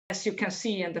as you can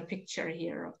see in the picture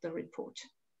here of the report.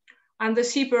 And the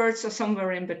seabirds are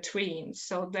somewhere in between.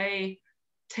 So they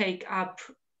take up,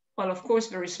 well, of course,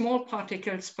 very small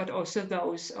particles, but also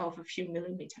those of a few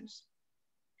millimeters.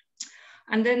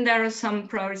 And then there are some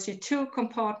priority 2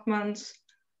 compartments,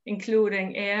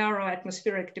 including air or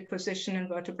atmospheric deposition in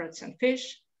vertebrates and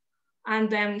fish. And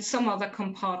then some other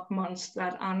compartments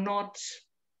that are not,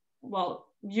 well,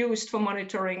 used for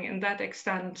monitoring in that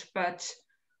extent, but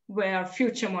where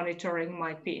future monitoring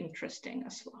might be interesting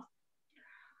as well.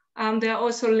 There are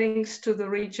also links to the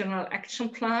regional action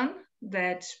plan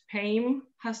that PAIM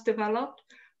has developed.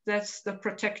 That's the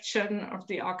protection of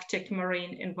the Arctic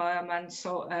marine environment,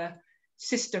 so a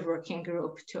sister working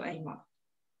group to AIMA.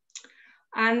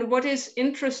 And what is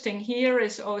interesting here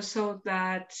is also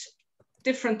that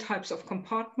different types of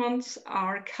compartments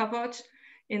are covered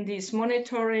in these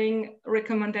monitoring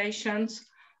recommendations.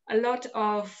 A lot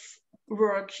of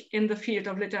work in the field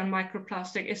of litter and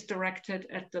microplastic is directed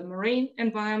at the marine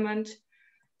environment,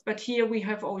 but here we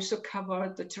have also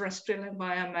covered the terrestrial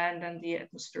environment and the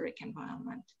atmospheric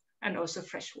environment, and also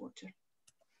freshwater.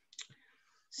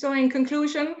 So in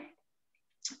conclusion,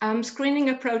 screening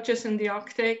approaches in the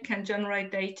Arctic can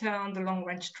generate data on the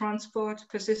long-range transport,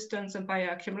 persistence, and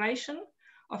bioaccumulation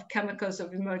of chemicals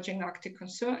of emerging Arctic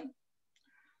concern.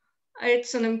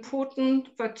 It's an important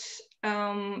but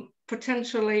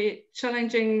potentially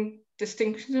challenging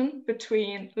distinction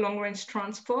between long-range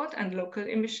transport and local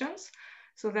emissions.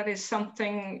 So that is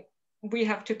something we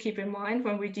have to keep in mind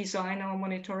when we design our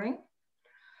monitoring.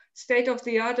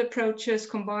 State-of-the-art approaches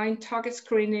combine target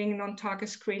screening, non-target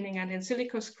screening, and in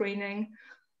silico screening.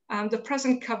 The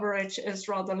present coverage is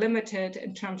rather limited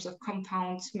in terms of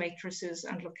compounds, matrices,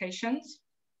 and locations.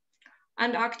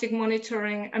 And an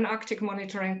Arctic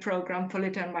monitoring program for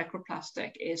litter and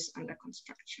microplastic is under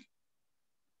construction.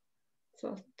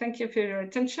 So thank you for your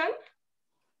attention.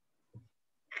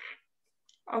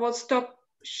 I will stop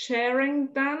sharing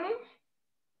then.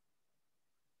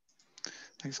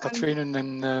 Thanks, Katrin. And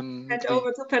then hand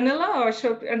over to Pernilla, or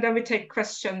and then we take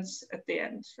questions at the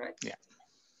end, right? Yeah.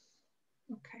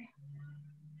 Okay.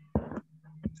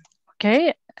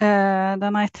 Okay,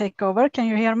 then I take over. Can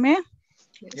you hear me?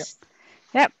 Yes.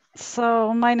 Yeah.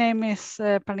 So my name is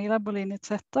Pernilla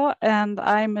Bolini-Zetto, and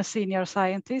I'm a senior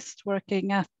scientist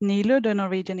working at NILU, the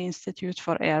Norwegian Institute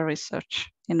for Air Research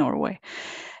in Norway.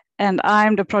 And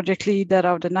I'm the project leader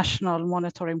of the National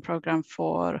Monitoring Program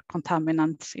for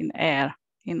Contaminants in Air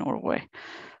in Norway.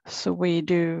 So we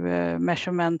do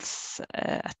measurements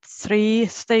at 3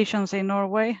 stations in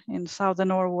Norway, in southern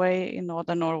Norway, in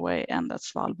northern Norway, and at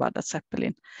Svalbard, at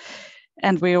Zeppelin.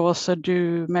 And we also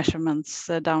do measurements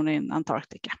down in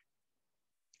Antarctica.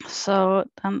 So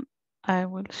then I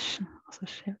will also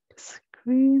share the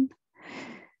screen.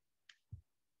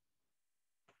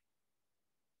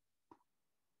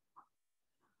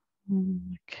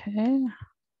 Okay.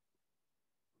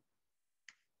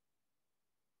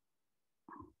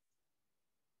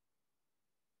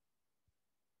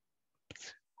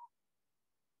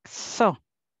 So,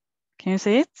 can you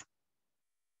see it?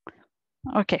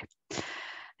 Okay.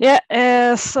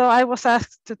 Yeah, so I was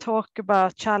asked to talk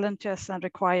about challenges and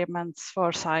requirements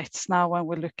for sites now when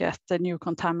we look at the new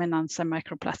contaminants and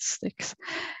microplastics.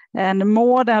 And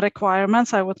more than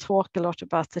requirements, I will talk a lot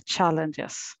about the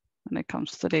challenges when it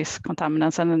comes to these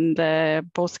contaminants. And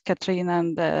both Katrin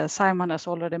and Simon has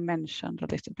already mentioned a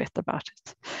little bit about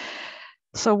it.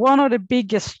 So one of the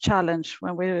biggest challenge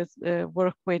when we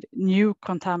work with new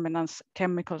contaminants,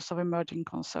 chemicals of emerging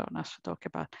concern, as we talk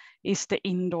about, is the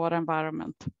indoor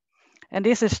environment. And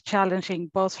this is challenging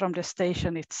both from the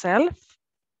station itself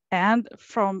and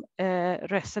from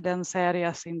residence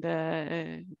areas in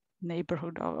the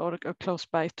neighborhood or close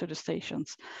by to the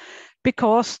stations.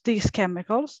 Because these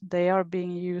chemicals, they are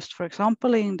being used, for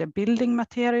example, in the building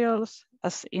materials,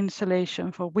 as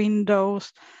insulation for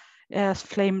windows, as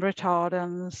flame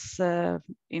retardants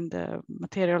in the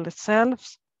material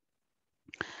itself.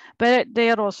 But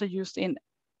they are also used in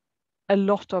a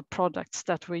lot of products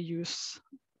that we use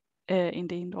in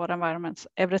the indoor environments.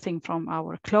 Everything from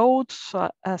our clothes,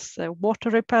 as water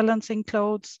repellents in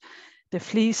clothes. The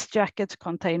fleece jackets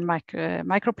contain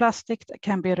microplastic that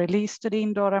can be released to the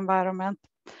indoor environment.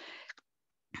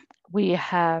 We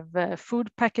have food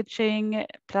packaging,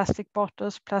 plastic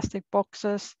bottles, plastic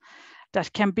boxes,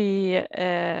 that can be,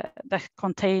 that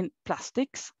contain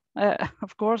plastics,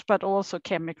 of course, but also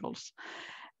chemicals.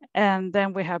 And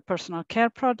then we have personal care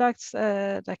products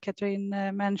that Katrin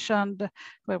mentioned,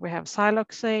 where we have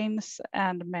siloxanes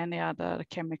and many other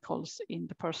chemicals in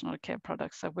the personal care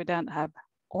products that we then have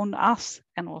on us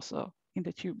and also in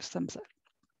the tubes themselves.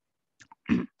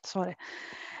 Sorry.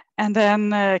 And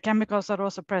then chemicals are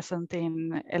also present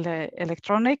in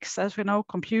electronics, as we know,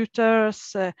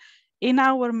 computers, in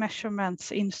our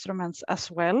measurements instruments as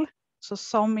well. So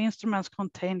some instruments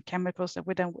contain chemicals that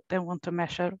we then want to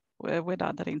measure with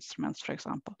other instruments, for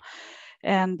example.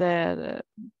 And the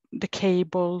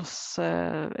cables,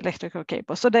 electrical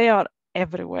cables, so they are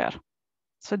everywhere.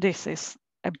 So this is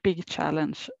a big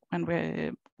challenge when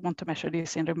we want to measure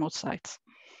this in remote sites.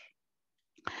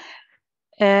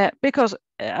 Because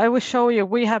I will show you,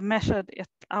 we have measured at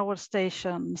our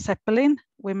station Zeppelin.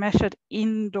 We measured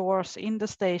indoors in the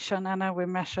station, and then we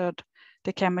measured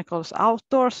the chemicals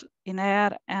outdoors in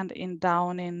air and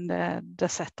down in the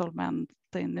settlement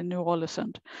in the New Orleans,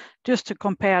 just to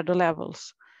compare the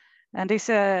levels. And this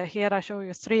here I show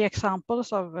you 3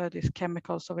 examples of these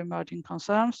chemicals of emerging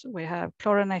concerns. We have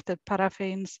chlorinated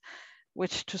paraffins,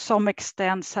 which to some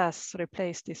extent has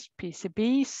replaced these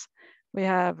PCBs. We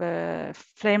have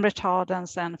flame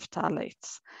retardants and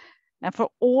phthalates. And for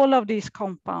all of these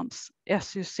compounds,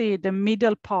 as you see, the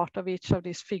middle part of each of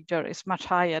these figures is much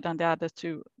higher than the other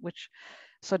 2,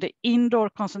 so the indoor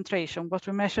concentration, what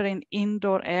we measure in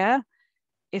indoor air,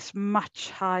 is much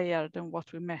higher than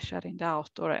what we measure in the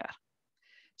outdoor air.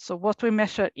 So what we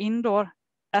measure indoor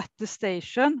at the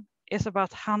station is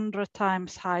about 100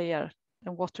 times higher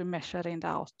than what we measure in the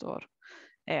outdoor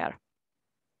air.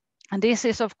 And this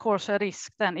is, of course, a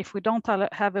risk then if we don't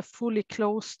have a fully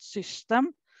closed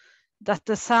system, that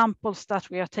the samples that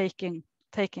we are taking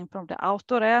from the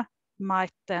outdoor air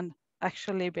might then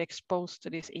actually be exposed to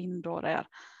this indoor air.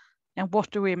 And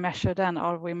what do we measure then?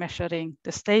 Are we measuring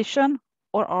the station,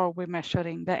 or are we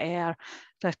measuring the air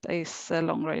that is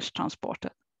long range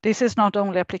transported? This is not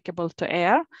only applicable to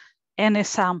air. Any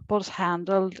samples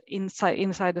handled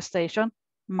inside the station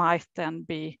might then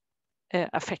be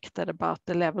affected about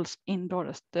the levels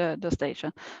indoors the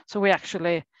station. So we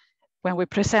actually, when we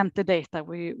present the data,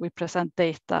 we present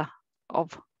data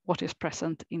of what is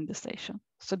present in the station.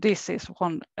 So this is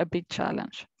a big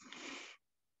challenge.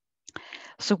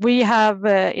 So we have,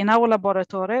 in our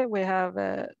laboratory, we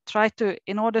have tried to,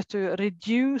 in order to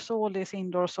reduce all these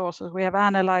indoor sources, we have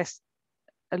analyzed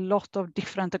a lot of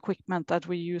different equipment that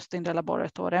we used in the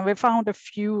laboratory. And we found a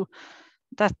few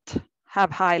that have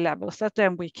high levels that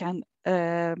then we can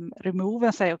remove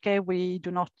and say, okay, we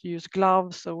do not use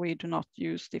gloves, or we do not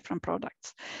use different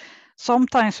products.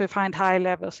 Sometimes we find high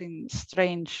levels in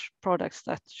strange products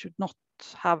that should not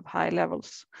have high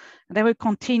levels. And then we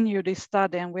continue this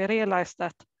study, and we realized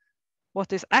that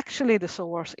what is actually the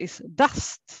source is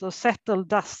dust, so settled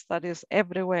dust that is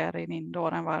everywhere in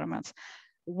indoor environments.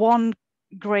 One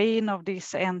grain of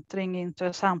this entering into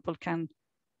a sample can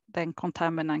then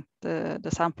contaminate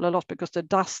the sample a lot, because the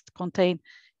dust contain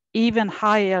even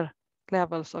higher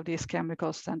levels of these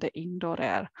chemicals than the indoor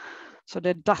air. So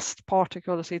the dust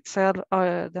particles itself,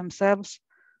 themselves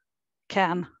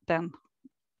can then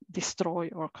destroy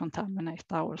or contaminate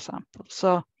our sample.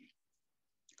 So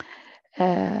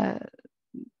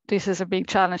this is a big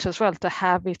challenge as well. To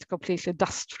have it completely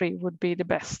dust-free would be the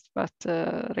best, but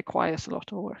requires a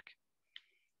lot of work.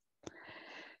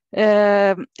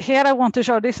 Here I want to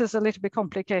show, this is a little bit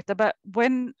complicated, but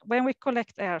when we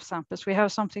collect air samples, we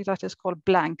have something that is called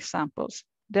blank samples.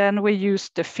 Then we use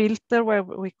the filter where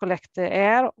we collect the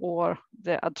air or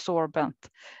the adsorbent,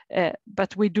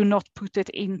 but we do not put it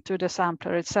into the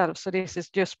sampler itself. So this is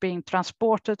just being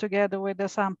transported together with the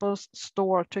samples,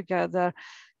 stored together,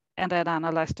 and then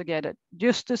analyzed together,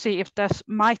 just to see if there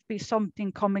might be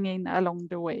something coming in along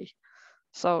the way.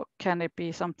 So can it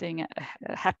be something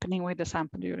happening with the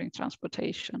sample during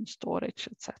transportation, storage,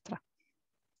 etc.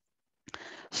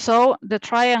 So the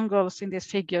triangles in these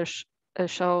figures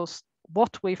shows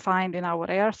what we find in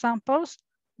our air samples,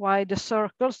 while the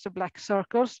circles, the black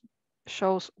circles,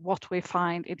 shows what we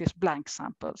find in these blank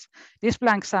samples. These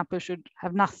blank samples should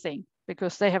have nothing,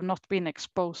 because they have not been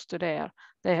exposed to the air.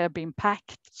 They have been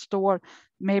packed, stored,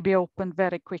 maybe opened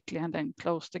very quickly and then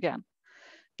closed again.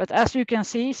 But as you can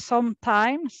see,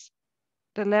 sometimes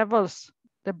the levels,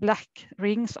 the black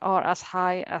rings, are as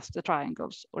high as the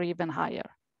triangles or even higher.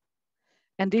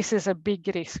 And this is a big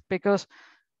risk, because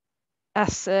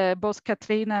as both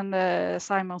Katrin and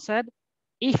Simon said,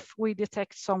 if we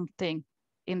detect something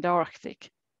in the Arctic,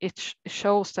 it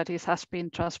shows that it has been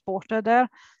transported there,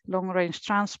 long range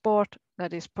transport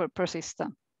that is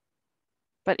persistent.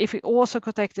 But if we also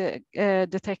detect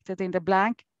it in the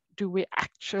blank, do we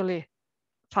actually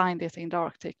find it in the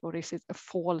Arctic, or is it a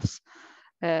false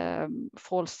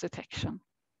detection?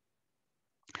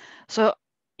 So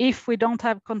if we don't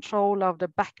have control of the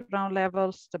background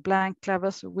levels, the blank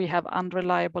levels, we have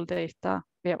unreliable data,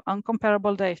 we have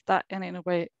uncomparable data, and in a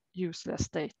way useless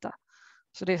data.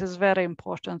 So this is very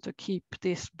important to keep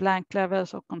these blank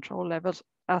levels or control levels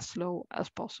as low as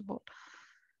possible.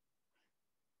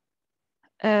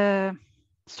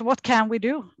 So what can we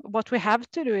do? What we have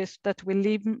to do is that we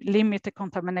limit the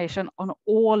contamination on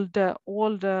all the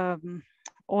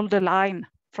line,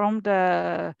 from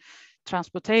the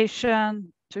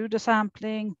transportation to the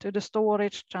sampling to the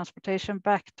storage, transportation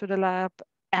back to the lab,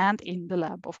 and in the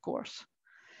lab, of course.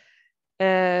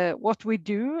 What we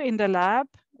do in the lab,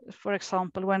 for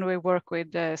example, when we work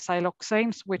with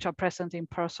siloxanes, which are present in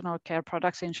personal care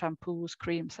products, in shampoos,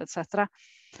 creams, etc.,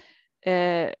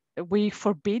 we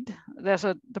forbid,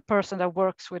 the person that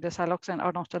works with the siloxane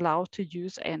are not allowed to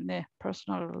use any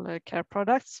personal care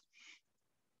products,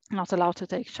 not allowed to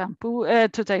take shampoo,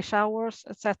 to take showers,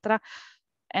 etc.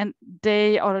 And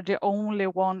they are the only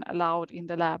one allowed in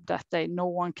the lab that day. No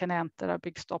one can enter a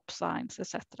big stop signs,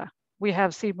 etc. We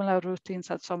have similar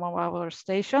routines at some of our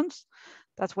stations.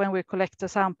 That's when we collect the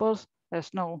samples,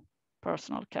 there's no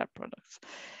personal care products.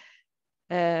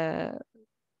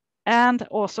 And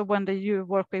also when you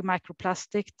work with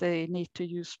microplastic, they need to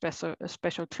use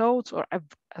special clothes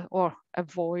or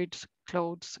avoid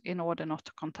clothes in order not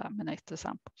to contaminate the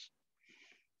samples.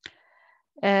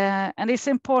 And it's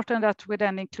important that we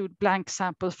then include blank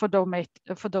samples for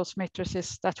those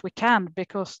matrices that we can,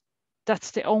 because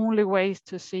that's the only way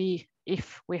to see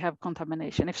if we have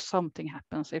contamination, if something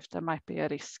happens, if there might be a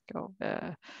risk of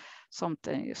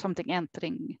something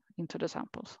entering into the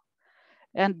samples.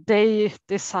 And they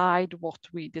decide what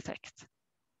we detect.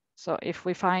 So if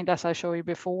we find, as I showed you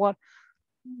before,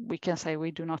 we can say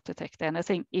we do not detect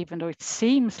anything, even though it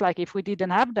seems like if we didn't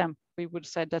have them, we would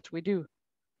say that we do,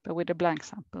 but with the blank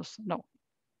samples, no.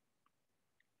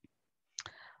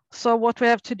 So what we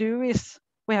have to do is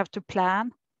we have to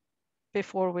plan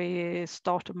before we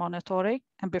start monitoring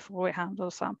and before we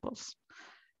handle samples.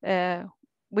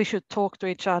 We should talk to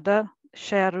each other,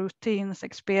 share routines,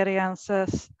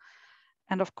 experiences,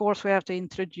 and of course, we have to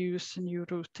introduce new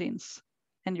routines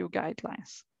and new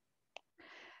guidelines.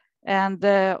 And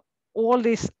all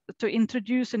this, to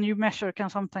introduce a new measure can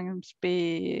sometimes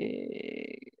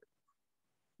be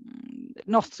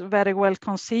not very well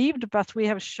conceived, but we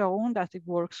have shown that it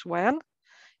works well.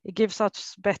 It gives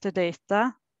us better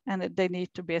data, and they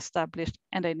need to be established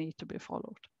and they need to be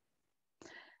followed.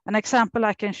 An example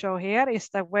I can show here is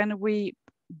that when we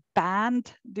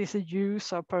banned this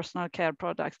use of personal care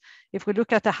products, if we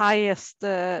look at the highest,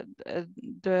 what's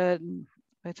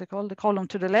it called, the column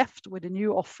to the left with a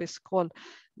new office called,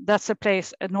 that's a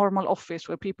place, a normal office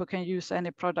where people can use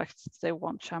any products they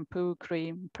want, shampoo,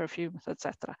 cream, perfumes,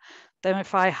 etc. Then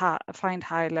if I find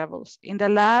high levels in the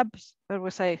labs where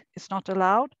we say it's not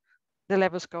allowed, the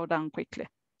levels go down quickly.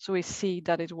 So we see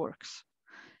that it works.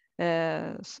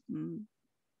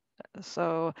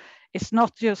 So it's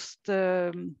not just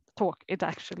talk, it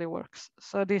actually works.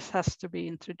 So this has to be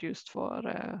introduced for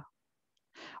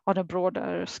on a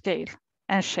broader scale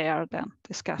and shared and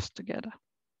discussed together.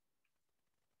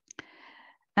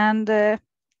 And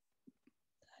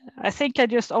I think I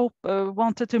just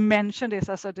wanted to mention this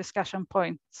as a discussion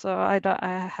point. So I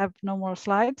have no more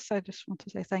slides. I just want to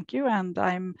say thank you, and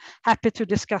I'm happy to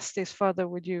discuss this further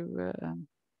with you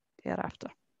hereafter.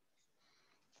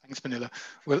 Thanks, Pernilla.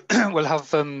 We'll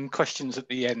have questions at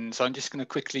the end. So I'm just going to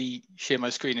quickly share my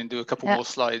screen and do a couple more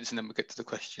slides, and then we'll get to the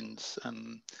questions.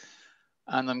 And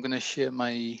I'm going to share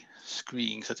my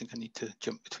screen because I think I need to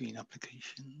jump between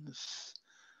applications.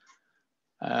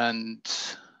 And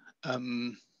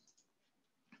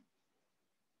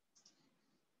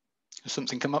has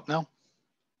something come up now?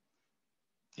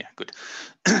 Yeah, good.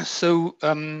 So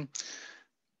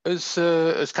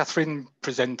as Catherine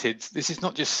presented, this is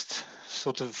not just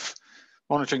sort of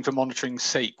monitoring for monitoring's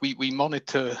sake. We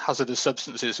monitor hazardous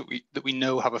substances that we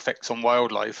know have effects on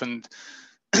wildlife, and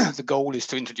the goal is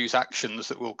to introduce actions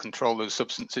that will control those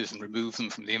substances and remove them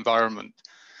from the environment.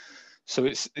 So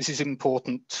this is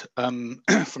important from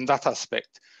that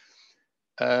aspect.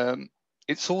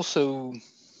 It's also,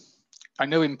 I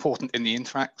know, important in the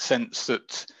interact sense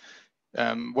that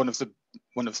one of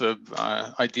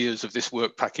the ideas of this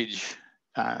work package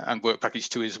and work package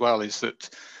 2 as well is that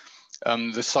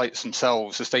the sites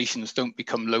themselves, the stations, don't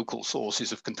become local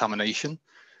sources of contamination.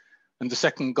 And the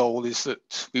second goal is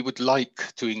that we would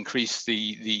like to increase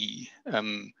the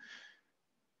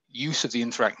use of the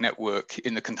Interact network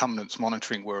in the contaminants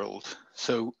monitoring world.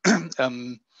 So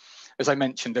as I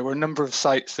mentioned, there were a number of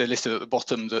sites there listed at the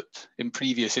bottom that in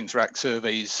previous Interact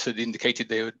surveys had indicated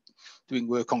they were doing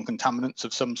work on contaminants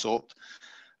of some sort.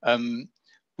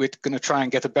 We're going to try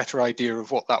and get a better idea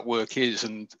of what that work is,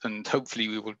 and hopefully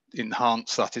we will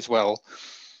enhance that as well.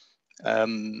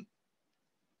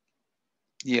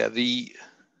 Yeah,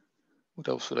 what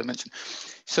else would I mention?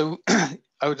 So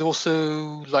I would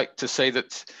also like to say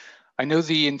that I know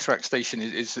the Interact station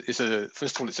is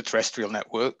first of all, it's a terrestrial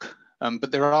network,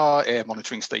 but there are air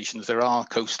monitoring stations, there are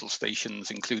coastal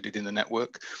stations included in the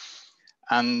network.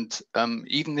 And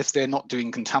even if they're not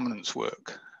doing contaminants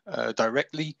work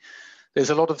directly, there's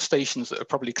a lot of stations that are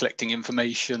probably collecting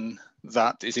information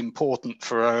that is important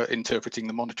for interpreting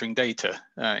the monitoring data,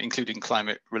 including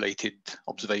climate-related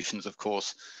observations, of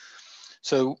course.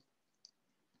 So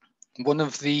one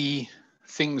of the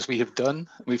things we have done,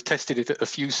 we've tested it at a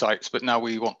few sites, but now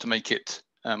we want to make it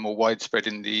more widespread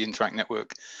in the Interact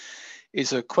network,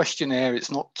 is a questionnaire.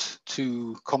 It's not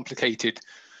too complicated,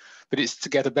 but it's to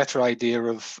get a better idea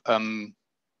of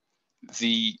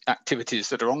the activities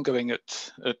that are ongoing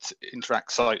at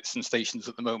Interact sites and stations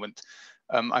at the moment.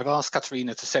 I've asked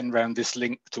Katerina to send around this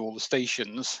link to all the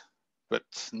stations, but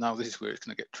now this is where it's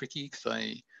going to get tricky because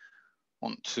I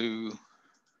want to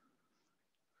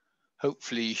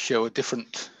hopefully show a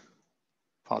different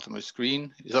part of my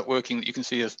screen. Is that working, that you can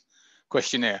see a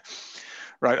questionnaire?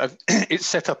 Right, it's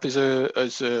set up as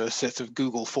a set of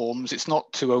Google Forms. It's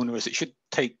not too onerous. It should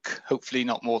take hopefully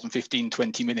not more than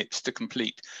 15-20 minutes to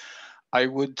complete. I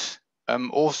would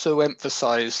also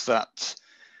emphasize that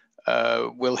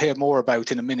we'll hear more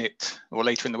about in a minute or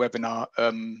later in the webinar,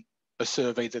 a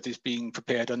survey that is being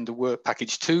prepared under Work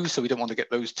Package 2. So we don't want to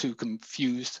get those two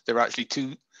confused. There are actually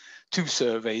two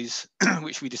surveys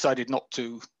which we decided not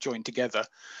to join together.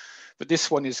 But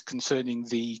this one is concerning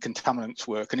the contaminants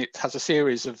work, and it has a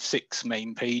series of 6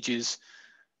 main pages,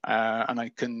 and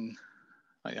I can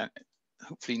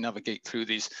hopefully navigate through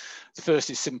these. The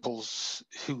first is simple,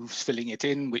 who's filling it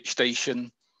in, which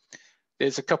station.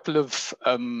 There's a couple of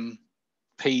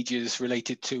pages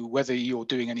related to whether you're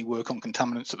doing any work on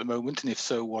contaminants at the moment, and if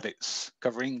so, what it's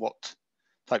covering, what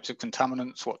types of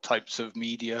contaminants, what types of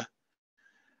media.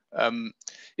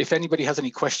 If anybody has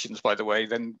any questions, by the way,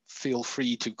 then feel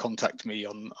free to contact me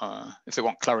on if they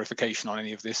want clarification on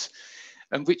any of this,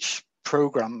 and which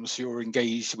programs you're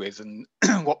engaged with, and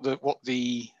what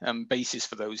the basis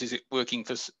for those. Is it working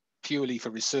for purely for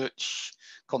research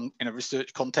in a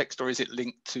research context, or is it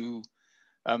linked to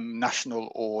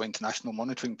national or international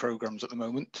monitoring programs at the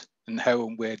moment, and how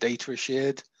and where data is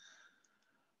shared?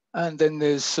 And then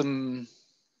there's some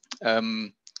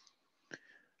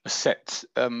a set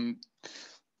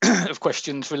of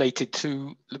questions related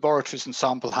to laboratories and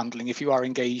sample handling. If you are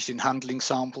engaged in handling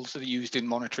samples that are used in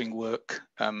monitoring work,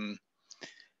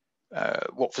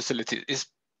 what facilities is,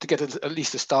 to get at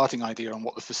least a starting idea on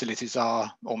what the facilities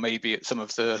are, or maybe at some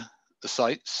of the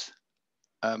sites,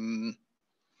 and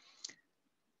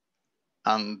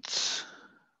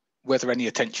whether any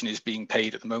attention is being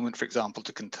paid at the moment, for example,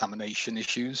 to contamination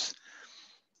issues.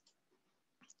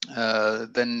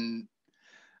 Then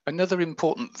another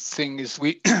important thing is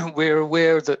we're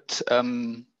aware that a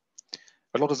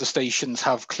lot of the stations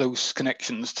have close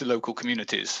connections to local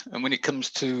communities, and when it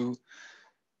comes to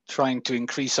trying to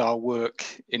increase our work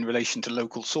in relation to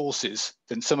local sources,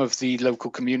 then some of the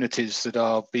local communities that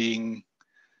are being,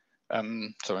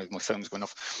 sorry, my phone's going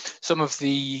off. Some of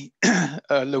the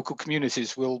local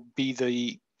communities will be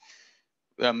the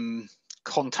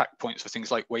contact points for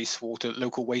things like wastewater,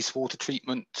 local wastewater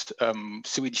treatment,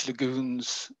 sewage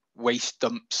lagoons, waste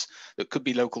dumps that could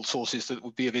be local sources that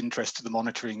would be of interest to the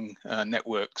monitoring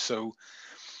network. So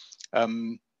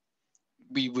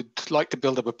we would like to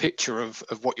build up a picture of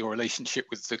what your relationship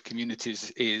with the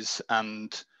communities is,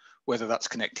 and whether that's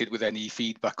connected with any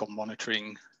feedback on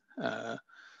monitoring.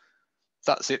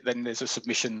 That's it. Then there's a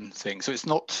submission thing. So it's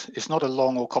not a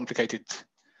long or complicated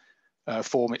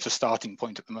form. It's a starting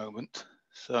point at the moment.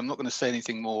 So I'm not going to say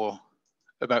anything more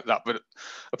about that, but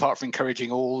apart from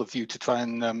encouraging all of you to try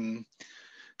and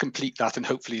complete that, and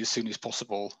hopefully as soon as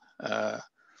possible.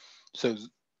 So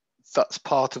that's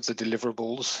part of the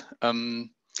deliverables.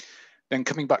 Then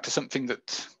coming back to something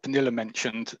that Pernilla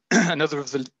mentioned, another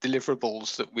of the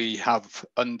deliverables that we have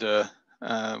under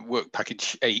Work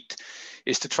Package 8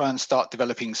 is to try and start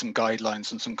developing some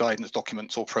guidelines and some guidance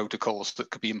documents or protocols that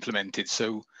could be implemented.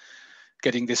 So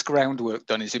getting this groundwork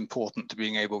done is important to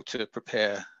being able to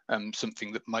prepare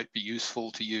something that might be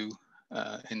useful to you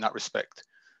in that respect.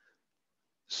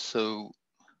 So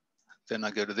then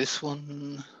I go to this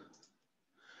one.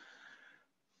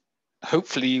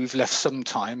 Hopefully we've left some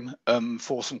time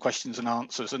for some questions and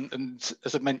answers. And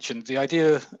as I mentioned, the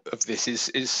idea of this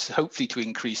is hopefully to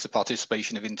increase the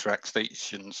participation of Interact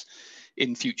stations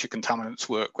in future contaminants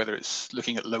work, whether it's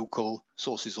looking at local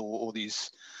sources or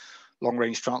these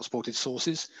long-range transported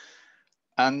sources.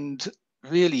 And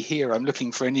really here, I'm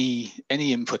looking for any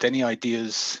input, any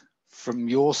ideas from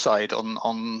your side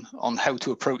on how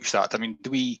to approach that? I mean, do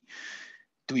we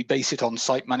base it on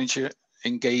site manager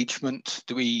engagement?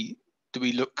 Do we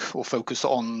look or focus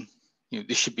on, you know,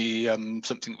 this should be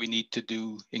something that we need to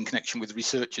do in connection with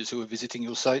researchers who are visiting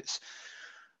your sites?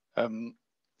 And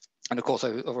of course,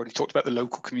 I've already talked about the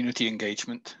local community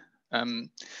engagement.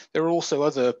 There are also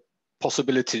other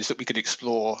possibilities that we could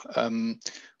explore.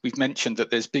 We've mentioned that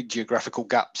there's big geographical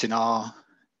gaps in our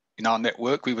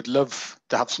network. We would love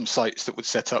to have some sites that would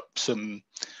set up some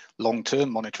long-term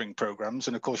monitoring programs.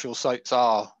 And of course, your sites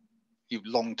are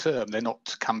long-term, they're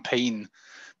not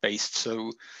campaign-based.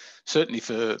 So certainly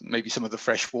for maybe some of the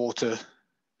freshwater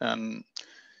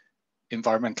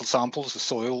environmental samples, the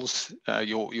soils,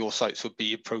 your sites would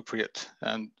be appropriate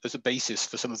as a basis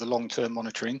for some of the long-term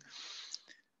monitoring.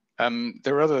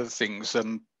 There are other things,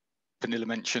 Pernilla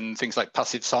mentioned things like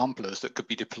passive samplers that could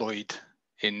be deployed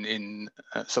in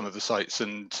some of the sites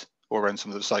or around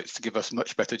some of the sites to give us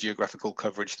much better geographical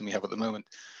coverage than we have at the moment.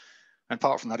 And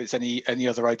apart from that, it's any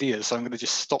other ideas. So I'm going to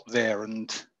just stop there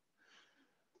and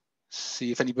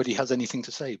see if anybody has anything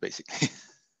to say, basically.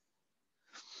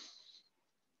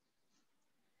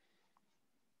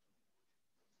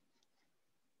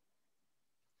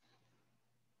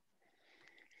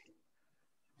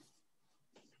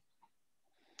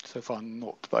 So far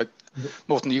not, but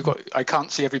Morten, I can't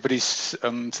see everybody's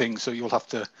thing, so you'll have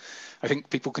to, I think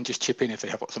people can just chip in if they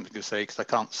have something to say, because I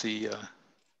can't see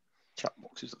chat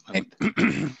boxes at the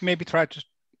moment. Maybe try to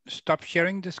stop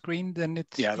sharing the screen, then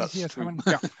it's easier. True.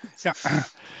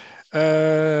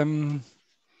 Yeah.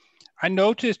 I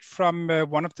noticed from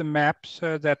one of the maps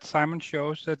that Simon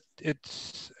shows that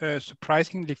it's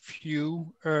surprisingly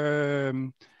few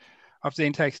of the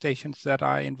Interact stations that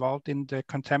are involved in the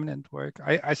contaminant work.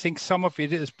 I think some of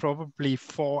it is probably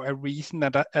for a reason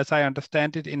that, as I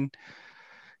understand it, in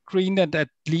Greenland, at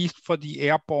least for the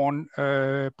airborne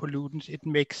pollutants, it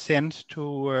makes sense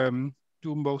to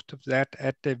do most of that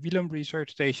at the Willem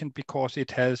Research Station because it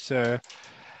has the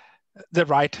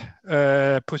right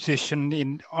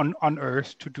position on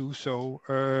Earth to do so.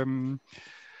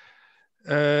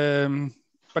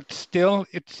 But still,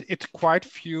 it's quite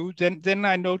few. Then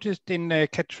I noticed in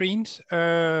Katrine's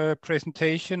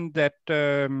presentation that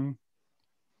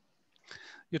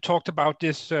you talked about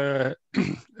this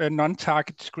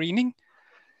non-target screening,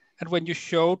 and when you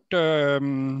showed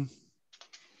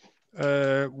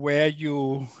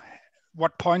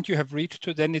what point you have reached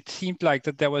to, then it seemed like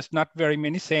that there was not very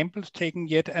many samples taken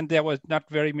yet, and there was not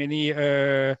very many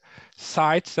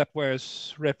sites that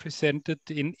was represented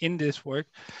in this work.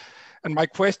 And my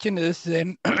question is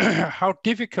then, how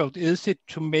difficult is it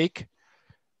to make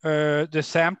the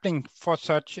sampling for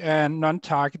such a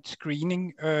non-target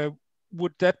screening?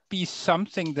 Would that be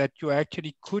something that you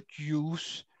actually could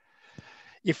use,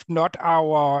 if not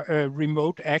our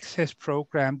remote access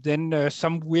program, then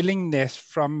some willingness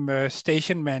from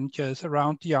station managers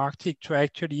around the Arctic to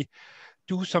actually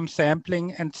do some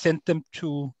sampling and send them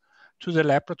to the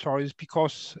laboratories?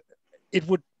 Because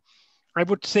I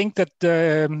would think that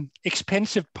the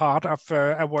expensive part of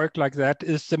a work like that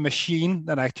is the machine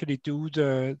that actually do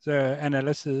the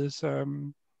analysis.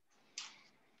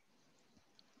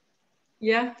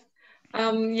 Yeah.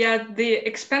 The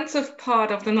expensive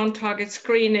part of the non-target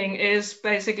screening is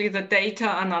basically the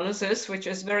data analysis, which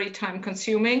is very time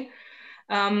consuming.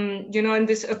 In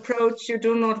this approach, you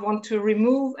do not want to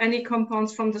remove any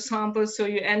compounds from the sample, so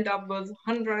you end up with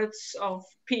hundreds of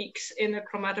peaks in a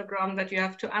chromatogram that you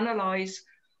have to analyze,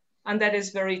 and that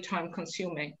is very time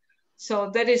consuming. So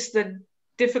that is the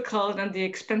difficult and the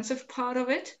expensive part of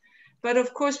it. But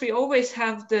of course, we always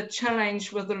have the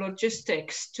challenge with the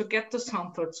logistics to get the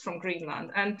samples from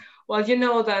Greenland. And well, you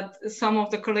know that some of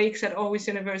the colleagues at Aarhus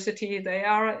University, they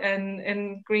are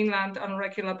in Greenland on a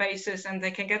regular basis, and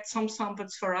they can get some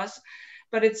samples for us.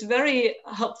 But it's very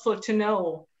helpful to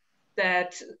know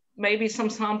that maybe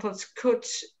some samples could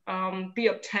be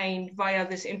obtained via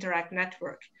this Interact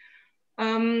network.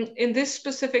 In this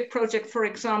specific project, for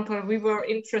example, we were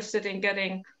interested in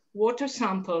getting water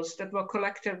samples that were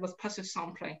collected with passive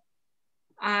sampling.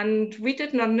 And we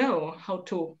did not know how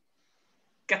to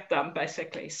get them,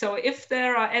 basically. So if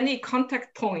there are any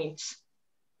contact points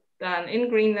then in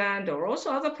Greenland or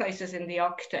also other places in the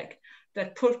Arctic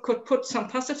that could put some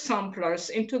passive samplers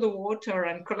into the water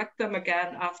and collect them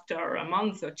again after a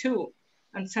month or two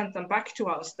and send them back to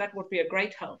us, that would be a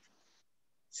great help.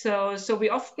 So we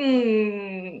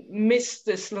often miss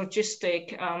this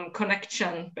logistic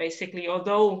connection, basically,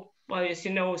 although, well, as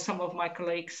you know, some of my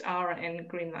colleagues are in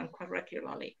Greenland quite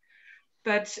regularly.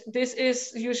 But this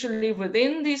is usually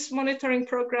within these monitoring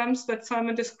programs that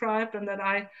Simon described and that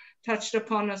I touched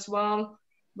upon as well.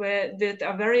 that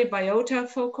are very biota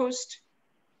focused.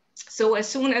 So as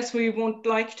soon as we would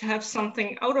like to have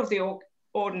something out of the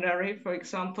ordinary, for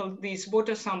example, these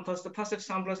water samples, the passive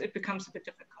samples, it becomes a bit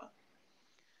difficult.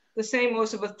 The same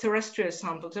also with terrestrial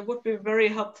samples. It would be very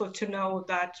helpful to know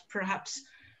that perhaps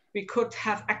we could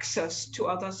have access to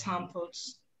other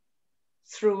samples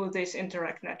through this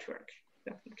Interact network,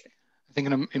 definitely. I think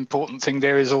an important thing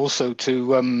there is also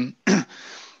to, in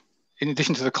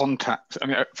addition to the contact, I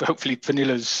mean, hopefully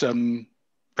Pernilla's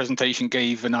presentation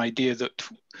gave an idea that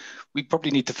we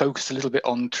probably need to focus a little bit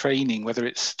on training, whether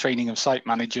it's training of site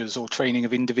managers or training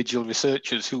of individual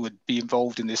researchers who would be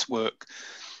involved in this work,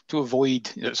 to avoid,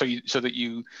 so that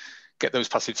you get those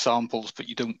passive samples, but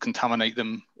you don't contaminate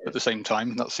them at the same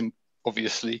time. That's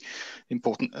obviously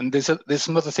important. And there's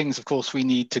some other things, of course, we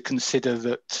need to consider,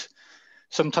 that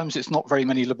sometimes it's not very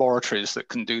many laboratories that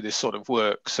can do this sort of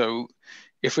work. So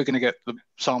if we're going to get the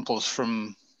samples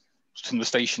from the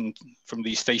station, from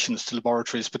these stations to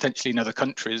laboratories, potentially in other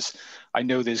countries, I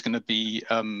know there's going to be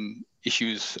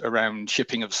issues around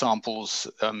shipping of samples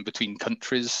between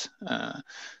countries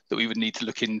that we would need to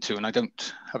look into. And I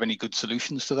don't have any good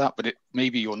solutions to that, but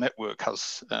maybe your network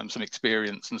has some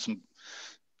experience and some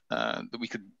that we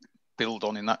could build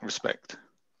on in that respect.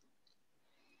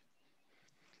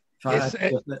 Yes, I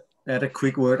just add a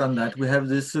quick word on that. We have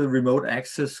this remote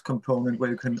access component where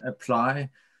you can apply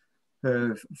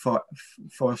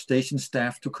for station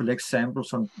staff to collect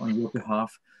samples on your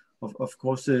behalf. Of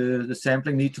course, the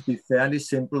sampling needs to be fairly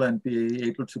simple and be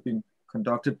able to be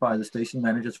conducted by the station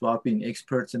managers without being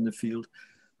experts in the field.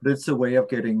 But it's a way of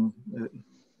getting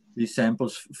these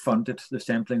samples funded, the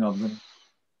sampling of them.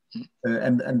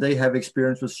 And they have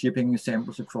experience with shipping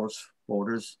samples across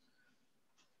borders.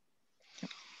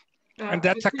 And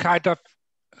that's a kind of,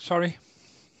 sorry.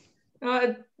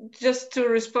 Just to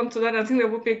respond to that, I think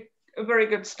that would be a very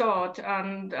good start.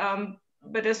 And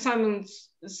but as Simon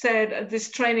said, this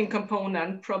training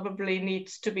component probably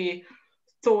needs to be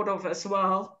thought of as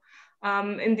well.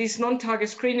 In these non-target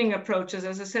screening approaches,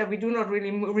 as I said, we do not really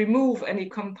remove any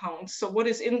compounds. So what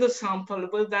is in the sample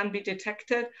will then be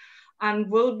detected and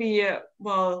will be,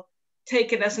 well,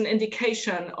 taken as an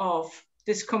indication of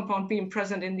this compound being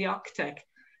present in the Arctic.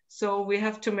 So we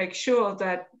have to make sure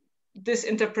that this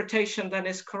interpretation then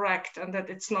is correct and that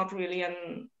it's not really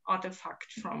an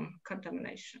artifact from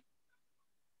contamination.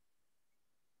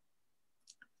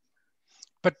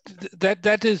 But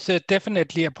that is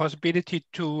definitely a possibility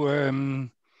to,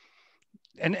 and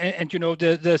you know,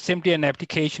 there's simply an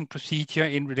application procedure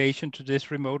in relation to this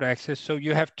remote access. So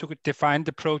you have to define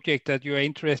the project that you're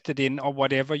interested in, or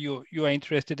whatever you are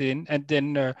interested in, and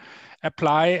then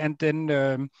apply, and then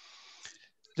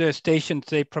the stations,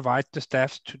 they provide the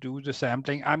staff to do the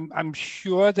sampling. I'm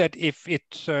sure that if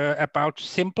it's about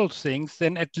simple things,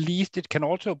 then at least it can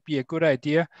also be a good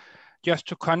idea just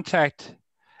to contact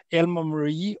Elmer,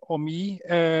 Marie, or me,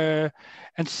 and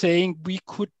saying we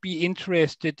could be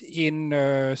interested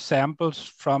in samples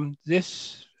from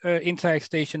this Interact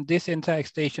station, this Interact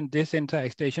station, this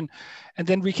Interact station, and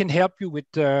then we can help you with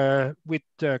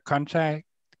contact.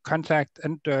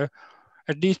 And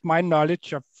at least my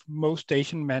knowledge of most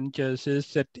station managers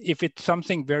is that if it's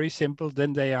something very simple,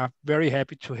 then they are very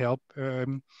happy to help,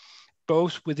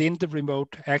 both within the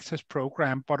remote access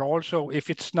program, but also if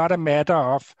it's not a matter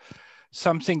of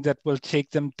something that will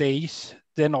take them days,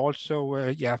 then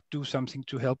also do something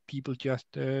to help people just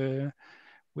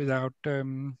without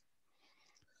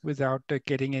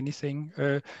getting anything.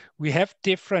 We have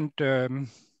different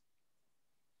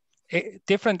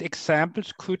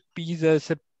examples. Could be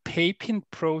there's a Papin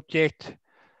project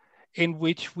in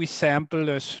which we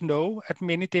sample snow at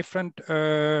many different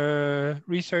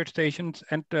research stations,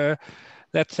 and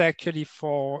that's actually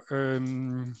for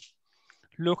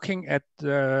looking at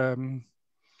the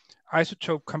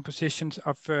isotope compositions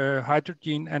of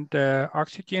hydrogen and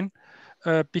oxygen,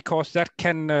 because that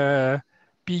can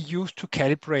be used to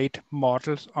calibrate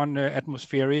models on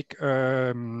atmospheric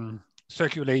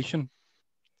circulation.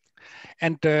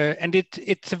 And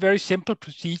it's a very simple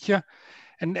procedure.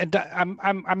 And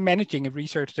I'm managing a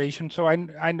research station, so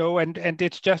I know, and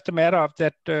it's just a matter of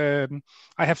that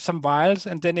I have some vials,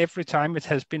 and then every time it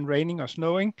has been raining or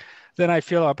snowing, then I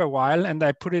fill up a vial and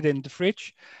I put it in the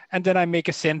fridge, and then I make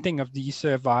a sending of these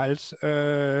vials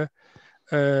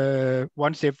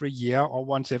once every year or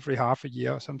once every half a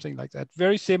year or something like that.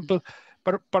 Very simple,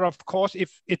 but of course,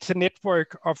 if it's a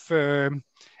network of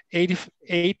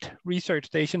 88 research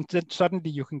stations, then suddenly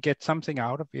you can get something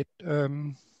out of it.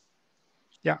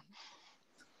 Yeah.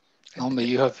 Alma,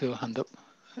 you have your hand up.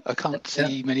 I can't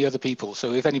see many other people,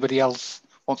 so if anybody else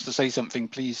wants to say something,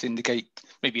 please indicate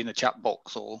maybe in the chat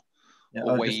box or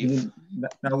or wave.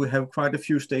 Now we have quite a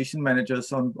few station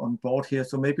managers on board here,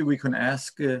 so maybe we can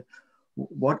ask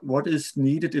what is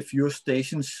needed if your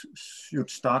stations should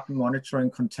start monitoring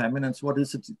contaminants? What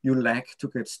is it you lack to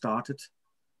get started?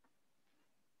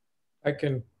 I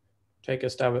can take a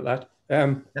stab at that.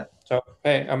 Yeah. So,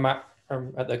 hey, I'm Matt.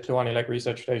 I'm at the Kluane Lake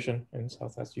Research Station in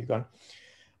Southwest Yukon.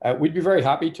 We'd be very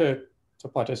happy to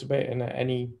participate in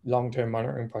any long-term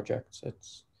monitoring projects.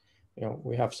 It's, you know,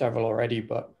 we have several already,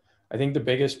 but I think the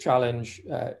biggest challenge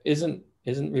isn't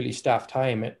really staff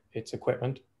time, it's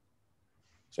equipment.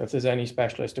 So if there's any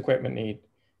specialist equipment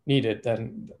needed,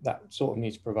 then that sort of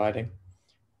needs providing.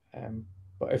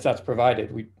 But if that's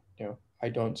provided, I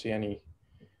don't see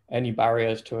any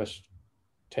barriers to us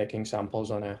taking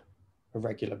samples on a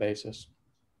regular basis.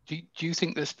 Do you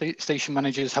think the station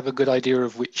managers have a good idea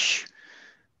of which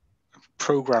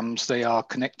programs they are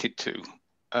connected to?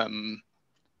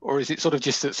 Or is it sort of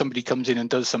just that somebody comes in and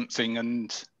does something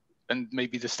and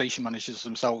maybe the station managers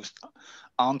themselves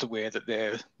aren't aware that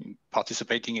they're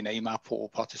participating in AMAP or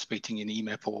participating in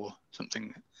EMAP or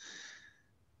something?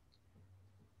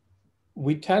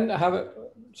 We tend to have,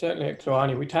 certainly at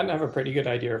Kluane, we tend to have a pretty good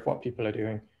idea of what people are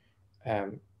doing.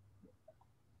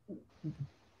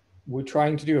 We're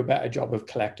trying to do a better job of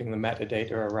collecting the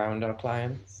metadata around our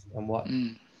clients and what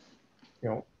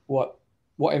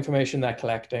information they're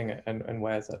collecting and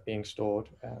where's that being stored.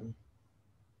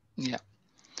 Yeah,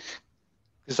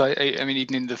 because I mean,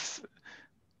 even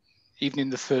in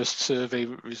the first survey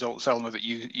results, Elmer, that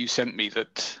you sent me,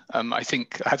 that I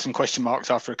think I had some question marks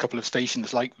after a couple of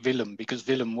stations like Willem, because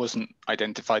Willem wasn't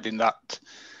identified in that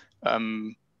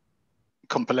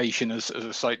compilation as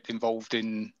a site involved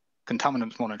in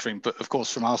contaminants monitoring. But of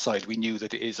course, from our side, we knew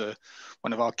that it is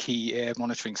one of our key air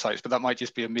monitoring sites. But that might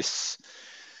just be a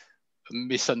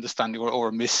misunderstanding or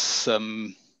a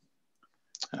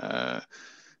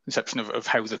conception of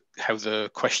how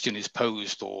the question is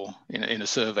posed, or in a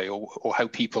survey, or how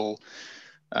people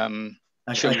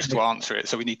chose to answer it.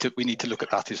 So we need to look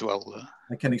at that as well.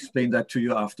 I can explain that to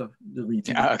you after the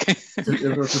meeting. Yeah, okay.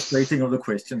 It was the stating of the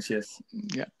questions, yes.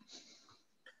 Yeah.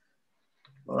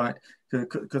 All right,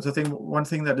 because I think one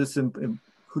thing that is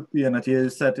could be an idea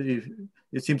is that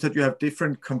it seems that you have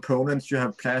different components. You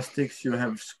have plastics, you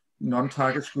have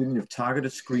non-target screening, you have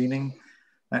targeted screening.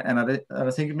 And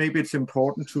I think maybe it's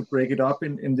important to break it up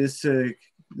in this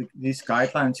these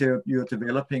guidelines you're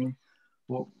developing.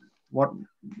 What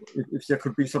if there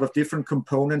could be sort of different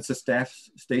components the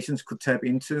stations could tap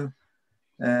into,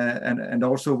 and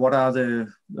also what are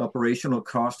the operational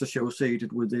costs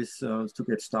associated with this to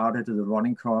get started, the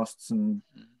running costs, and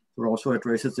it also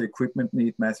addresses the equipment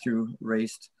need Matthew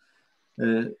raised.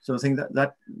 So I think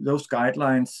that those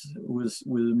guidelines with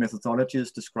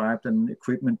methodologies described and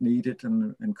equipment needed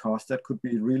and cost, that could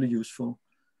be really useful.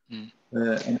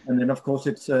 And then of course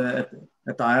it's a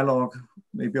dialogue,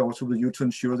 maybe also with you, to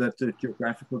ensure that the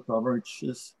geographical coverage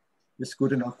is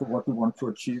good enough for what we want to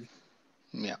achieve.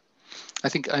 Yeah, I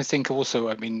think also,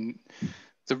 I mean,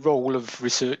 the role of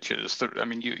researchers, I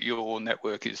mean, your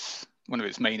network is, one of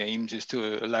its main aims is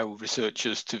to allow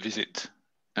researchers to visit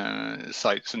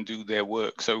sites and do their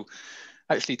work. So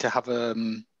actually to have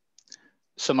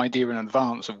some idea in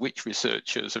advance of which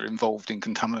researchers are involved in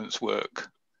contaminants work,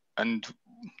 and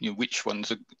which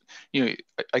ones are,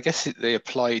 I guess they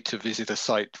apply to visit a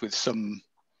site with some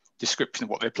description of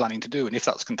what they're planning to do. And if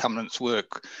that's contaminants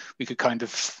work, we could kind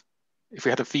of, if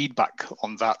we had a feedback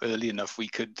on that early enough, we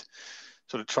could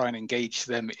sort of try and engage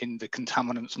them in the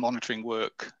contaminants monitoring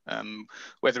work,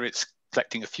 whether it's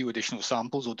collecting a few additional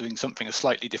samples or doing something a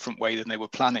slightly different way than they were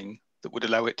planning that would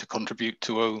allow it to contribute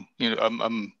to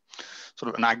sort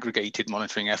of an aggregated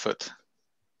monitoring effort.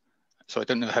 So I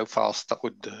don't know how fast that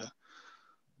would,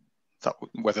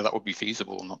 whether that would be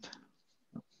feasible or not.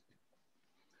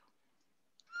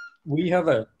 We have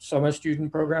a summer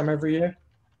student program every year.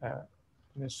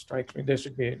 This strikes me, this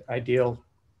would be ideal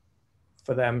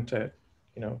for them to,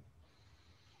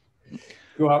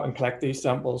 go out and collect these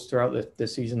samples throughout the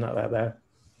season that they're there.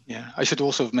 Yeah, I should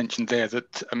also have mentioned there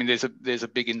that, I mean, there's a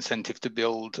big incentive to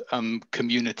build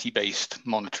community-based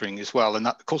monitoring as well. And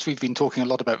that, of course, we've been talking a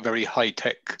lot about very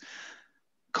high-tech,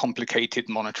 complicated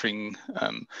monitoring,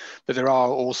 but there are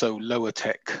also lower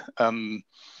tech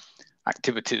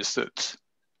activities that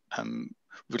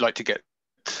we'd like to get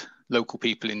local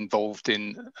people involved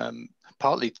in,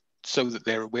 partly so that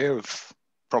they're aware of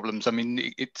problems. I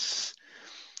mean,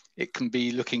 it can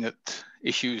be looking at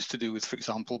issues to do with, for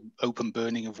example, open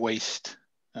burning of waste,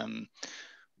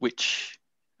 which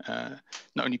not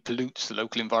only pollutes the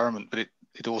local environment, but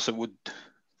it also would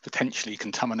potentially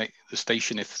contaminate the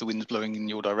station if the wind's blowing in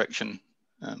your direction.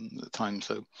 at the time.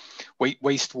 So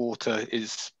wastewater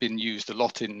is been used a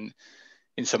lot in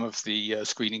some of the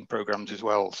screening programs as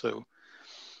well. So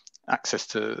access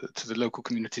to the local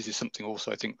communities is something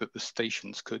also I think that the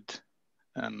stations could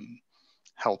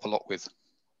help a lot with.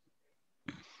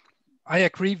 I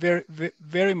agree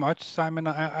very much, Simon.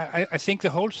 I think the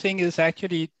whole thing is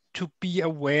actually to be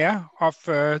aware of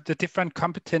the different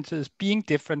competences being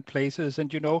different places.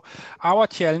 And, you know, our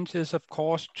challenge is, of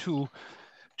course, to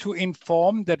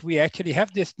inform that we actually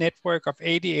have this network of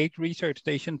 88 research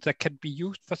stations that can be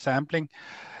used for sampling.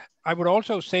 I would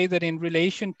also say that in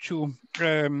relation to,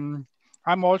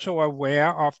 I'm also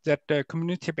aware of that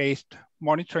community-based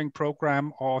monitoring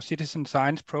program or citizen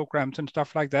science programs and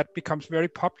stuff like that becomes very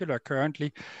popular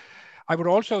currently. I would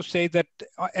also say that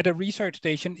at a research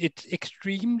station, it's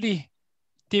extremely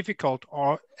difficult,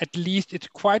 or at least it's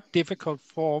quite difficult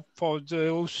for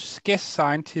those guest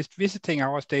scientists visiting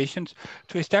our stations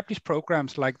to establish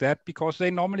programs like that, because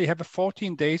they normally have a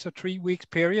 14 days or 3 weeks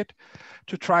period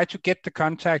to try to get the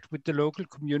contact with the local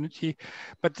community.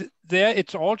 But there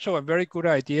it's also a very good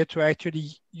idea to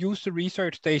actually use the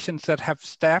research stations that have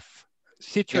staff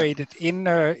situated in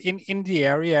the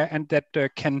area, and that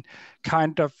can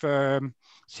kind of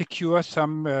secure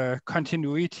some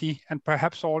continuity, and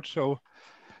perhaps also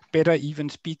better even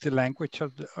speak the language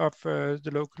of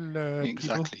the local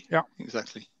exactly. people. Yeah,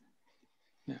 exactly.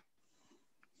 Yeah.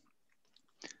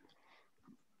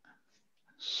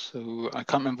 So I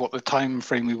can't remember what the time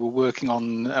frame we were working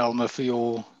on, Elmer, for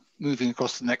your moving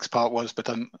across to the next part was, but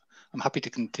I'm happy to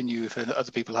continue if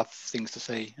other people have things to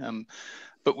say.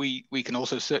 But we can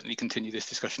also certainly continue this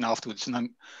discussion afterwards, and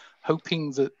I'm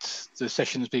hoping that the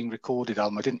session is being recorded,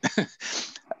 Alma, didn't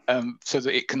so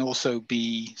that it can also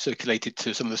be circulated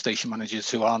to some of the station managers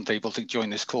who aren't able to join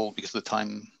this call because of the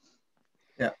time.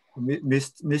 Yeah,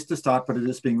 missed the start, but it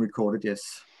is being recorded, yes.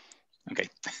 Okay.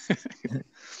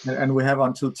 And we have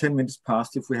until 10 minutes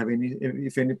past if we have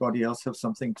if anybody else have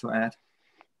something to add.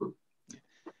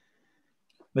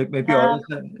 Maybe others,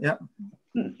 yeah.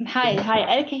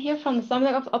 Hi, Elke here from the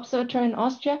Sommertag Observatory in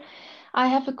Austria. I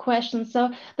have a question.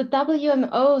 So the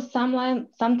WMO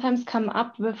sometimes come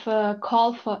up with a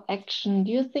call for action.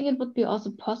 Do you think it would be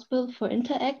also possible for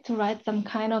Interact to write some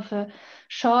kind of a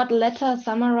short letter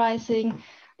summarizing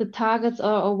the targets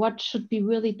or what should be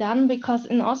really done? Because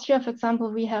in Austria, for example,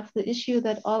 we have the issue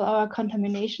that all our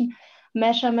contamination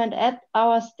measurement at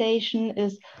our station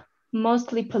is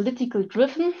mostly politically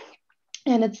driven.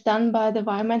 And it's done by the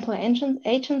environmental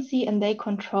agency, and they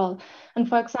control. And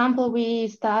for example, we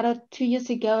started 2 years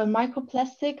ago in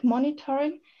microplastic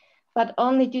monitoring, but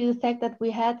only due to the fact that we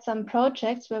had some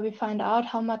projects where we find out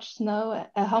how much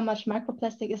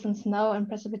microplastic is in snow and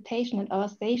precipitation at our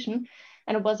station.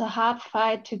 And it was a hard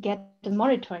fight to get the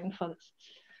monitoring for this.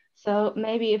 So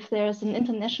maybe if there's an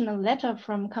international letter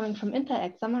coming from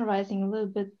Interact summarizing a little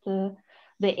bit the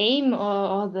aim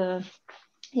or the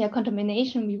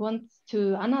contamination we want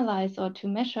to analyze or to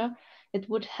measure, it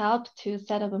would help to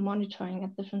set up a monitoring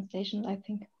at different stations, I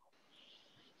think.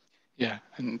 Yeah,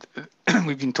 and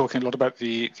we've been talking a lot about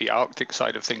the Arctic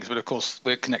side of things, but of course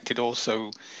we're connected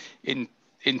also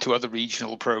into other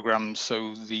regional programs.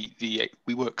 So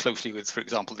we work closely with, for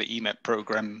example, the EMET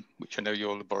program, which I know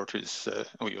your laboratory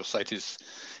or your site is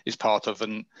part of,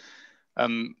 and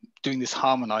doing this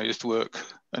harmonized work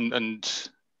and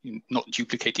not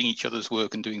duplicating each other's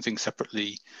work and doing things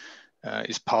separately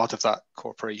is part of that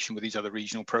cooperation with these other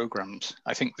regional programs.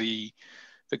 I think the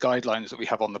guidelines that we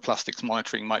have on the plastics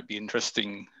monitoring might be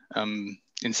interesting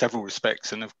in several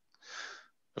respects. And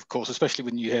of course, especially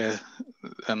when you hear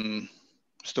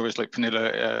stories like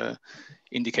Pernilla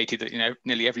indicated that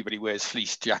nearly everybody wears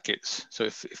fleece jackets. So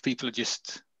if people are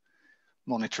just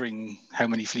monitoring how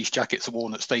many fleece jackets are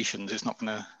worn at stations, it's not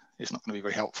going to be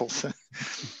very helpful. So.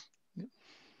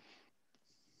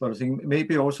 But I think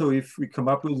maybe also if we come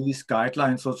up with these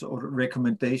guidelines or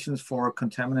recommendations for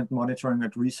contaminant monitoring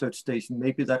at research station,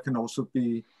 maybe that can also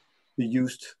be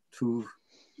used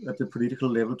at the political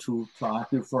level to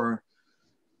argue for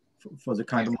the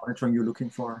kind of monitoring you're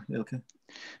looking for, Elke.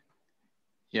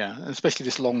 Yeah, especially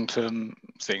this long-term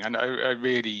thing. And I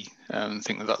really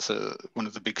think that that's one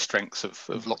of the big strengths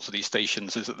of lots of these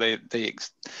stations is that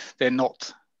they're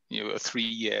not a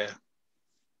 3-year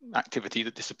activity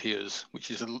that disappears, which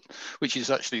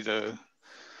is actually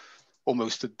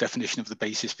almost the definition of the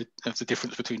basis of the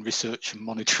difference between research and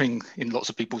monitoring in lots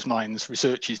of people's minds.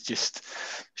 Research is just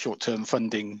short-term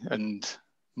funding and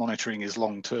monitoring is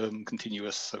long-term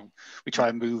continuous. So we try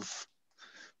and move,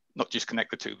 not just connect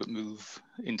the two, but move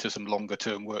into some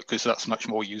longer-term work, because that's much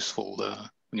more useful when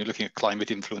you're looking at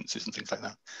climate influences and things like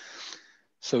that.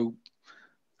 So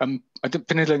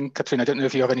Pernille and Katrine, I don't know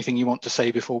if you have anything you want to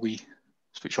say before we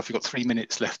switch off. You've got 3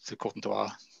 minutes left according to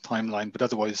our timeline, but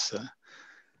otherwise,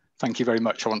 thank you very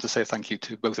much. I want to say thank you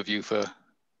to both of you for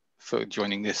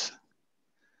joining this.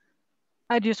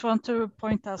 I just want to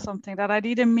point out something that I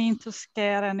didn't mean to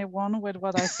scare anyone with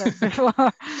what I said before.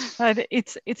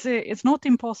 It's not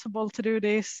impossible to do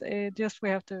this. Just we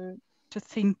have to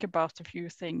think about a few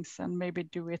things and maybe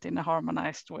do it in a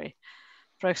harmonized way.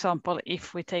 For example,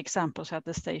 if we take samples at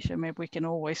the station, maybe we can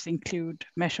always include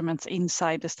measurements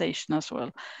inside the station as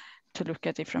well to look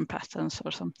at different patterns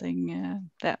or something.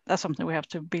 That's something we have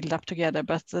to build up together.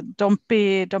 But don't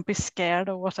be scared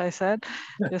of what I said.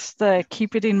 Just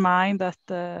keep it in mind that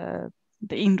the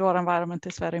indoor environment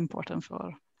is very important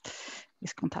for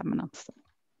these contaminants.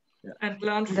 Yeah. And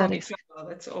learn from each other.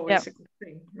 That's always a good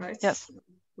thing, right? Yes.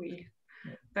 We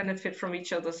benefit from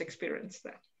each other's experience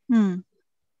there. Mm.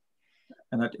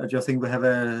 And I just think we have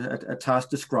a task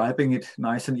describing it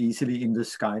nice and easily in the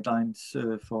guidelines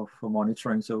for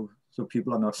monitoring, so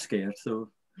people are not scared. So,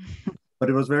 but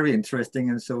it was very interesting,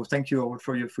 and so thank you all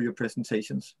for your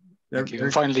presentations. Thank you.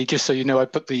 And finally, just so you know, I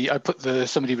put the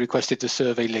somebody requested the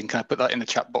survey link, and I put that in the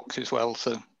chat box as well.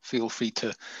 So feel free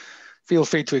to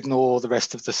ignore the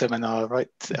rest of the seminar, right,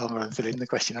 Elmer, and fill in the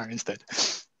questionnaire instead.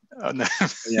 Oh, no.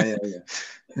 Yeah.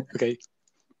 Okay,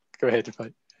 go ahead.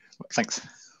 Thanks.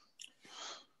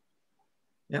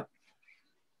 Yeah.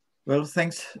 Well,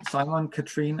 thanks, Simon,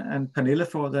 Katrine, and Pernille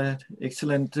for that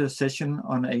excellent session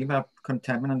on AMAP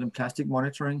contaminant and plastic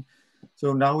monitoring.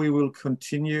 So now we will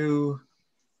continue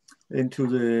into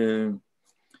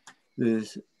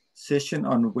the session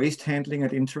on waste handling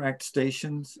at Interact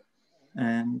stations.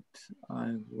 And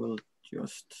I will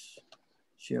just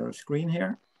share a screen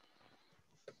here.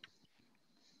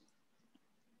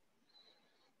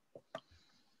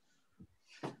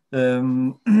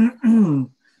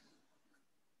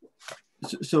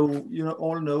 So you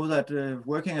all know that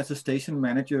working as a station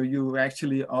manager, you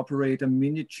actually operate a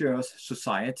miniature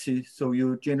society. So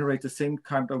you generate the same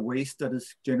kind of waste that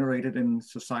is generated in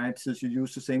societies. You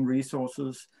use the same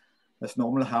resources as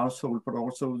normal household, but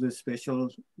also the special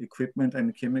equipment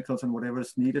and chemicals and whatever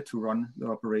is needed to run the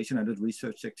operation and the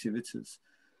research activities.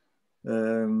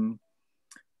 So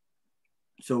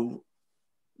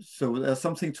there's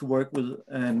something to work with,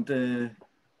 and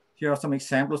here are some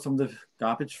examples of the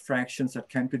garbage fractions that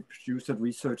can be produced at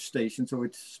research stations. So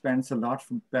it spans a lot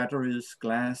from batteries,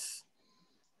 glass,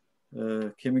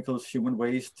 chemicals, human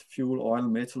waste, fuel, oil,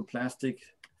 metal, plastic,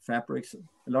 fabrics,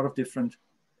 a lot of different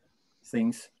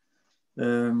things.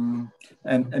 And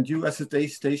you as a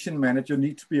station manager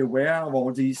need to be aware of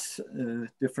all these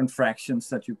different fractions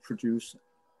that you produce,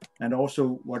 and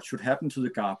also what should happen to the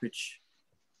garbage.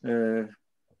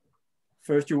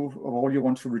 First of all, you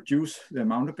want to reduce the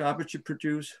amount of garbage you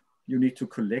produce. You need to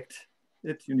collect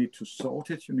it, you need to sort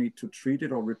it, you need to treat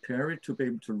it or repair it to be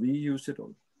able to reuse it, or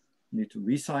you need to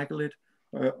recycle it,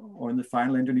 or in the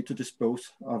final end, you need to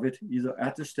dispose of it either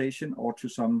at the station or to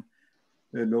some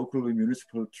local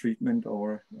municipal treatment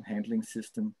or handling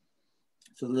system.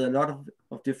 So there are a lot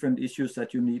of different issues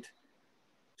that you need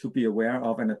to be aware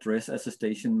of and address as a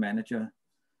station manager.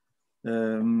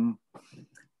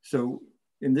 So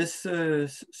in this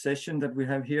session that we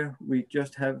have here, we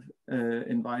just have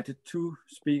invited 2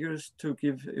 speakers to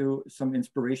give you some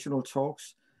inspirational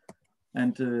talks.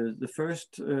 And the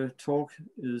first talk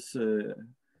is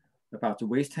about the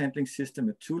waste handling system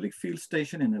at Tulik Field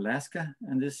Station in Alaska.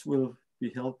 And this will be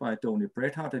held by Donnie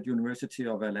Bredhart at University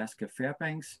of Alaska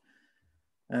Fairbanks.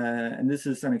 And this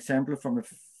is an example from a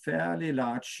fairly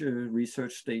large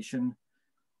research station.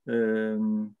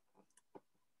 And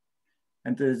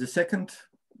the second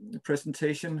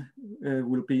presentation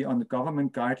will be on the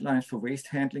government guidelines for waste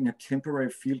handling at temporary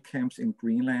field camps in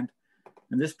Greenland.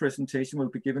 And this presentation will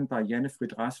be given by Janne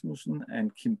Frid Rasmussen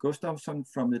and Kim Gustafsson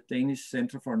from the Danish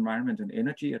Center for Environment and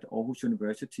Energy at Aarhus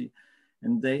University.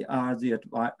 And they are the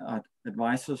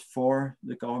advisors for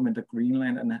the government of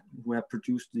Greenland and who have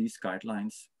produced these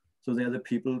guidelines. So they're the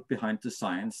people behind the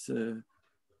science,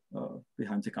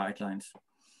 behind the guidelines.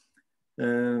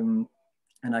 And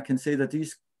I can say that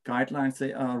these guidelines,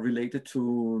 they are related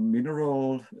to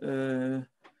mineral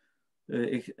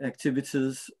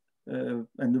activities.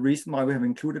 And the reason why we have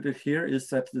included it here is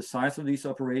that the size of these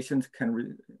operations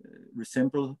can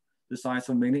resemble the size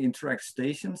of many Interact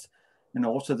stations, and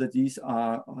also that these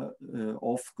are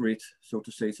off-grid, so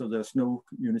to say. So there's no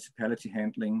municipality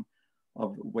handling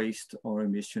of waste or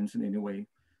emissions in any way.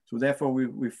 So therefore,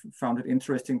 we've found it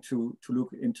interesting to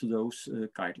look into those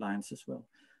guidelines as well.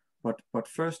 But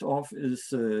first off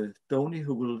is Donnie,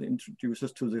 who will introduce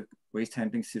us to the waste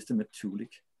handling system at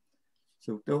Tulik.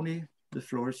 So Donnie, the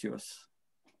floor is yours.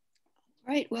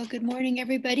 All right, well, good morning,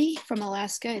 everybody from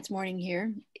Alaska. It's morning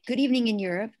here. Good evening in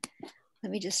Europe.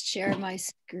 Let me just share my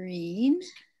screen.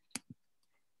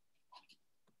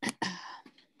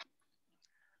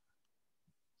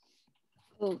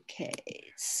 Okay,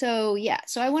 so yeah,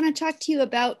 so I want to talk to you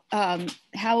about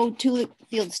how Toolik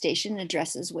Field Station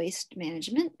addresses waste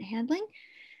management handling.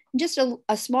 Just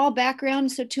a small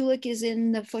background. So Toolik is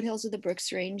in the foothills of the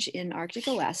Brooks Range in Arctic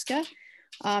Alaska.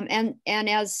 And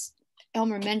as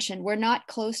Elmer mentioned, we're not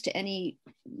close to any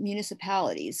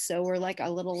municipalities. So we're like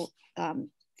a little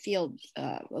field,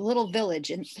 a little village,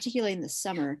 and particularly in the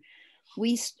summer.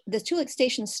 The Toolik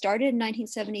Station started in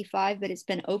 1975, but it's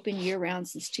been open year round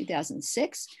since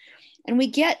 2006. And we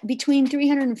get between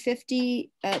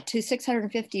 350 to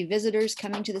 650 visitors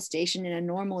coming to the station in a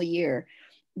normal year,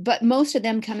 but most of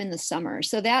them come in the summer.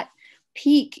 So that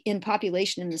peak in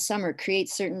population in the summer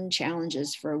creates certain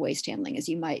challenges for waste handling, as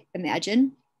you might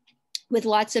imagine, with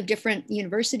lots of different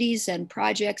universities and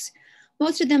projects,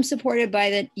 most of them supported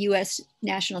by the US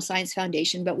National Science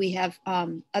Foundation, but we have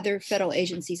other federal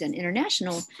agencies and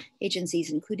international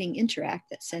agencies, including Interact,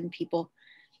 that send people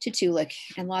to Toolik,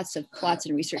 and lots of plots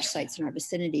and research sites in our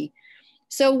vicinity.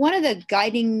 So one of the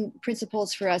guiding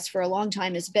principles for us for a long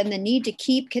time has been the need to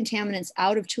keep contaminants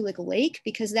out of Toolik Lake,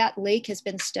 because that lake has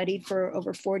been studied for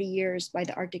over 40 years by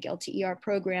the Arctic LTER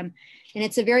program. And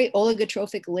it's a very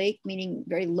oligotrophic lake, meaning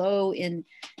very low in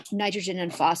nitrogen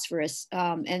and phosphorus.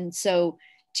 And so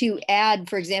to add,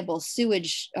 for example,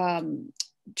 sewage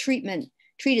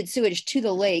treated sewage to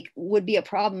the lake would be a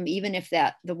problem, even if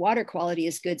the water quality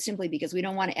is good, simply because we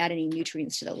don't want to add any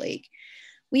nutrients to the lake.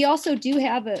 We also do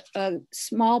have a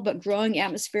small but growing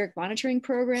atmospheric monitoring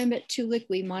program at Toolik.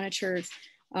 We monitor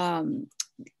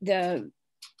the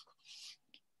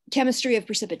chemistry of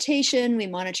precipitation, we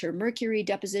monitor mercury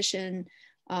deposition,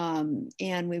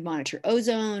 and we monitor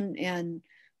ozone and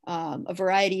a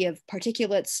variety of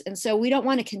particulates. And so we don't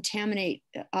want to contaminate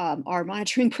our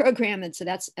monitoring program. And so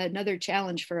that's another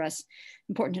challenge for us.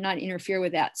 Important to not interfere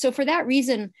with that. So for that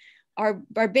reason,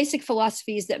 our basic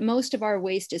philosophy is that most of our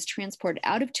waste is transported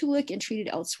out of Toolik and treated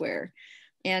elsewhere.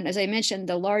 And as I mentioned,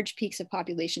 the large peaks of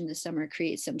population this summer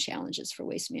create some challenges for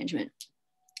waste management.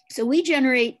 So we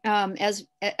generate, as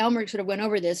Elmer sort of went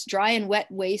over this, dry and wet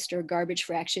waste or garbage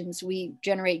fractions. We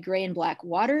generate gray and black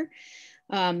water,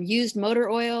 used motor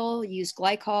oil, used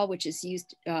glycol, which is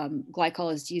used,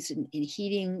 glycol is used in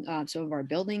heating some of our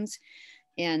buildings,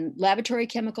 and laboratory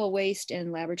chemical waste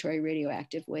and laboratory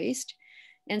radioactive waste.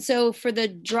 And so for the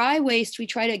dry waste, we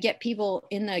try to get people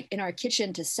in our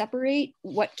kitchen to separate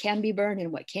what can be burned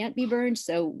and what can't be burned.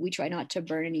 So we try not to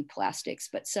burn any plastics,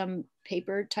 but some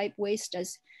paper type waste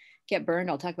does get burned.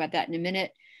 I'll talk about that in a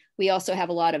minute. We also have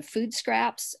a lot of food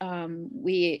scraps.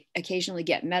 We occasionally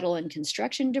get metal and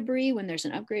construction debris when there's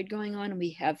an upgrade going on. And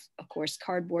we have, of course,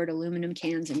 cardboard, aluminum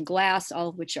cans, and glass, all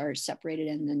of which are separated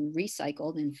and then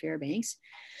recycled in Fairbanks.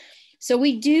 So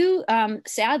we do,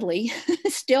 sadly,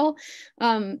 still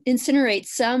incinerate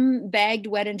some bagged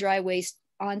wet and dry waste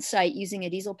on site using a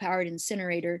diesel-powered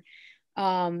incinerator.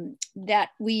 That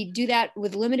we do that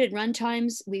with limited run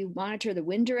times. We monitor the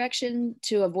wind direction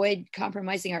to avoid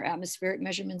compromising our atmospheric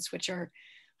measurements, which are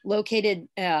located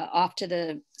off to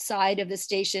the side of the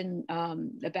station,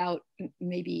 about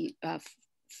maybe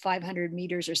 500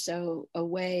 meters or so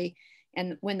away.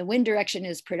 And when the wind direction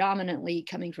is predominantly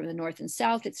coming from the north and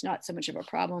south, it's not so much of a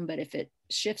problem, but if it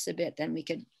shifts a bit, then we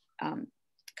could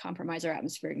compromise our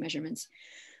atmospheric measurements.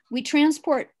 We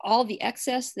transport all the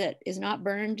excess that is not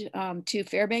burned to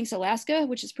Fairbanks, Alaska,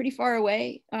 which is pretty far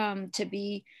away, to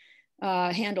be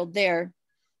handled there.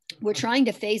 We're trying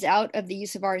to phase out of the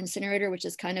use of our incinerator, which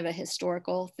is kind of a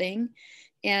historical thing.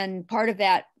 And part of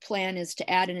that plan is to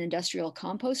add an industrial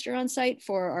composter on site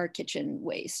for our kitchen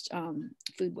waste,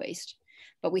 food waste.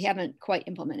 But we haven't quite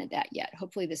implemented that yet.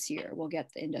 Hopefully this year we'll get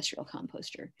the industrial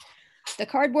composter. The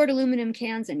cardboard, aluminum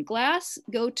cans, and glass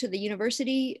go to the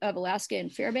University of Alaska in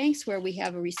Fairbanks, where we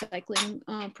have a recycling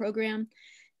program.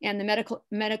 And the metal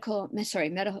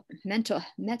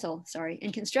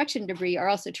and construction debris are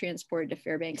also transported to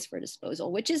Fairbanks for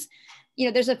disposal, which is,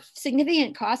 there's a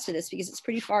significant cost to this because it's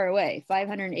pretty far away,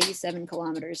 587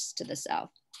 kilometers to the south.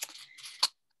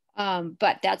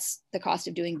 But that's the cost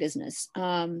of doing business.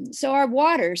 So our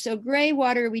water, so gray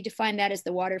water, we define that as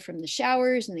the water from the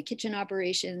showers and the kitchen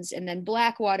operations, and then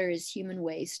black water is human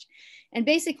waste. And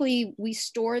basically we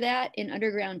store that in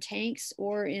underground tanks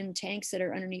or in tanks that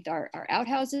are underneath our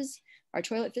outhouses, our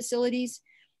toilet facilities.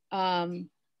 And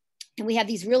we have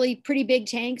these really pretty big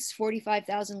tanks,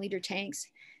 45,000 liter tanks.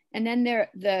 And then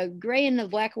the gray and the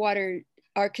black water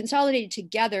are consolidated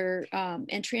together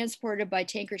and transported by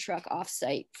tanker truck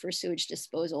offsite for sewage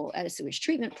disposal at a sewage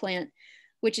treatment plant,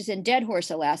 which is in Dead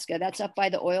Horse, Alaska. That's up by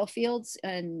the oil fields,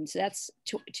 and so that's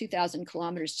 2,000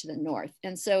 kilometers to the north.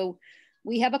 And so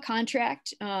we have a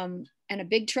contract, and a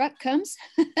big truck comes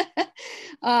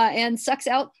and sucks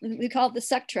out, we call it the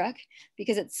suck truck,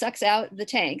 because it sucks out the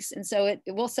tanks. And so it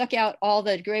will suck out all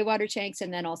the gray water tanks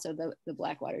and then also the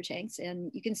black water tanks.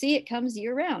 And you can see it comes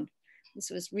year round. This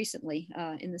was recently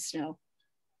in the snow.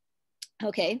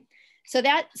 Okay, so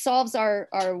that solves our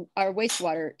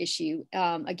wastewater issue.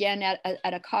 Again, at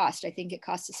a cost. I think it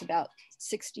cost us about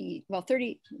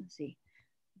 30, let's see.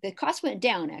 The cost went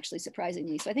down, actually,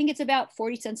 surprisingly. So I think it's about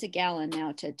 40 cents a gallon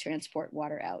now to transport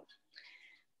water out.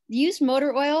 Used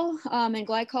motor oil and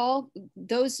glycol,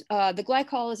 the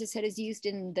glycol, as I said, is used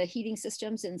in the heating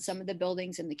systems in some of the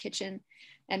buildings in the kitchen.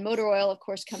 And motor oil, of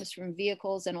course, comes from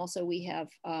vehicles. And also we have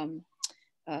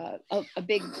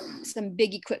some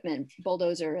big equipment,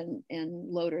 bulldozer and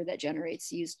loader that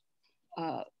generates used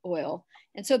oil.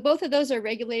 And so both of those are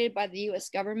regulated by the US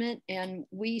government, and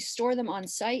we store them on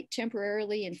site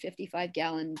temporarily in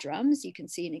 55-gallon drums. You can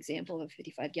see an example of a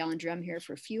 55-gallon drum here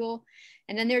for fuel.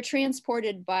 And then they're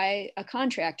transported by a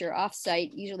contractor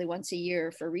off-site, usually once a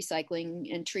year, for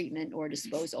recycling and treatment or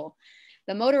disposal.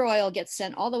 The motor oil gets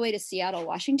sent all the way to Seattle,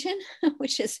 Washington,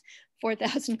 which is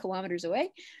 4,000 kilometers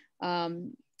away.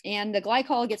 And the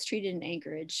glycol gets treated in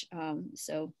Anchorage.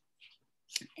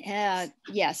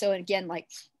 Yeah, so again, like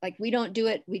we don't do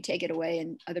it, we take it away,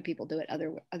 and other people do it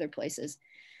other places.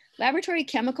 Laboratory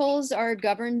chemicals are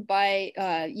governed by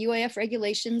UAF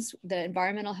regulations. The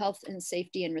Environmental Health and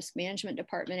Safety and Risk Management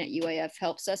Department at UAF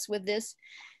helps us with this.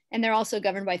 And they're also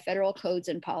governed by federal codes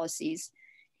and policies.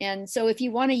 And so if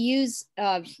you want to use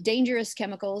dangerous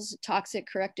chemicals, toxic,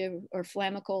 corrective, or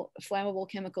flammable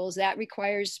chemicals, that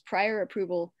requires prior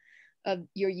approval of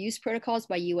your use protocols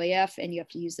by UAF, and you have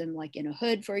to use them like in a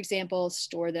hood, for example,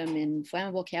 store them in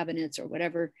flammable cabinets or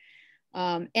whatever.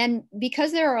 And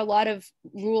because there are a lot of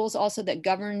rules also that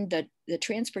govern the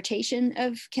transportation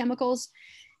of chemicals,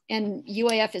 and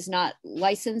UAF is not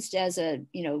licensed as a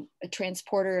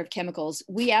transporter of chemicals,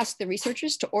 we ask the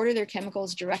researchers to order their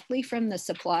chemicals directly from the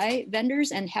supply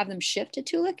vendors and have them shipped to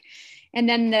Toolik. And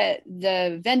then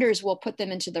the vendors will put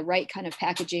them into the right kind of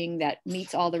packaging that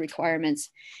meets all the requirements.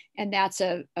 And that's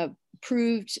a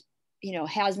approved,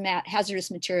 hazmat,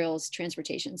 hazardous materials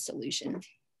transportation solution.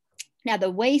 Now the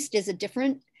waste is a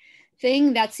different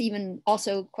thing. That's even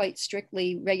also quite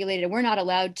strictly regulated. We're not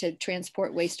allowed to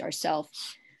transport waste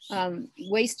ourselves.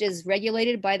 Waste is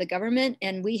regulated by the government,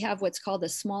 and we have what's called a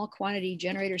small quantity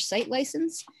generator site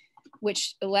license,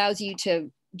 which allows you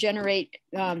to generate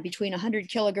between 100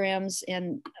 kilograms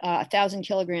and 1,000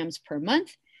 kilograms per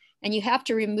month. And you have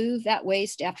to remove that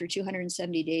waste after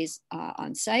 270 days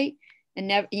on site.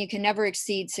 And you can never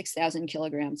exceed 6,000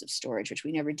 kilograms of storage, which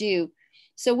we never do.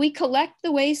 So we collect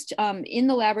the waste in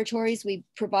the laboratories. We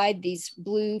provide these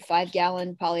blue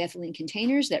 5-gallon polyethylene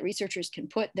containers that researchers can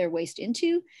put their waste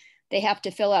into. They have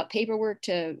to fill out paperwork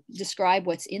to describe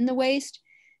what's in the waste.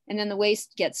 And then the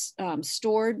waste gets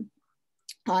stored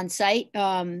on site.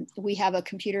 We have a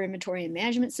computer inventory and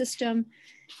management system.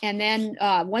 And then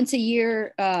once a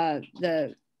year,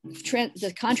 the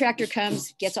contractor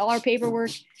comes, gets all our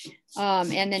paperwork,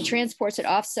 and then transports it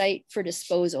offsite for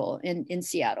disposal in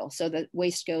Seattle. So the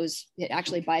waste it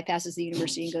actually bypasses the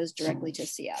university and goes directly to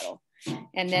Seattle.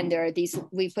 And then there are these,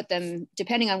 we put them,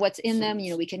 depending on what's in them,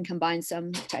 we can combine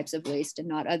some types of waste and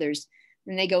not others.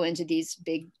 And they go into these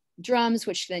big drums,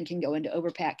 which then can go into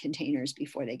overpack containers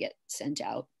before they get sent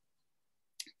out.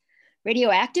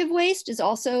 Radioactive waste is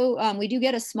also, we do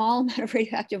get a small amount of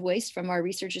radioactive waste from our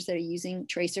researchers that are using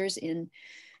tracers in,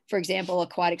 for example,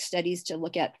 aquatic studies to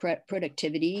look at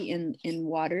productivity in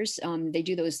waters. They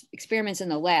do those experiments in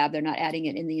the lab, they're not adding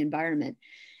it in the environment.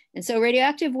 And so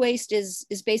radioactive waste is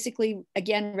basically,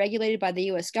 again, regulated by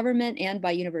the US government and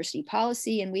by university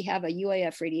policy. And we have a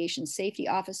UAF radiation safety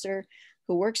officer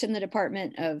who works in the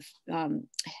Department of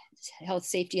Health,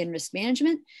 Safety, and Risk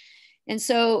Management. And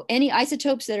so any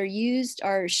isotopes that are used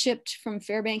are shipped from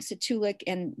Fairbanks to Toolik,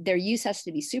 and their use has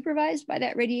to be supervised by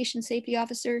that radiation safety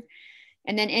officer.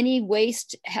 And then any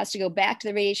waste has to go back to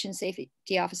the radiation safety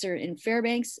officer in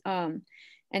Fairbanks.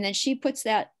 And then she puts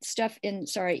that stuff in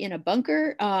a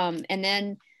bunker. And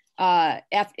then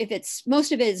if it's,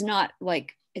 most of it is not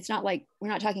like, it's not like, we're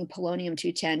not talking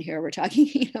polonium-210 here, we're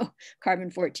talking,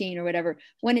 carbon-14 or whatever.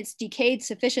 When it's decayed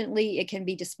sufficiently, it can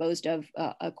be disposed of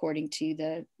according to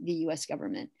the US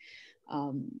government.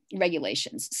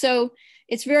 regulations. So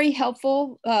it's very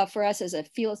helpful for us as a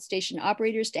field station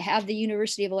operators to have the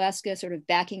University of Alaska sort of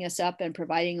backing us up and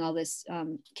providing all this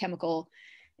chemical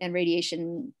and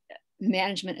radiation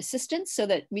management assistance so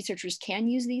that researchers can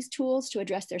use these tools to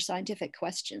address their scientific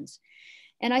questions.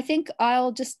 And I think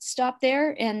I'll just stop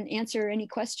there and answer any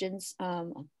questions.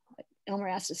 Elmer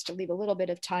asked us to leave a little bit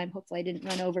of time. Hopefully I didn't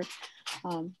run over.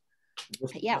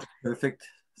 Yeah. Perfect.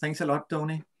 Thanks a lot,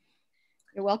 Tony.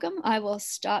 You're welcome. I will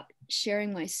stop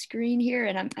sharing my screen here,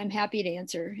 and I'm happy to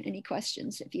answer any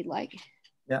questions if you'd like.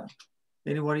 Yeah.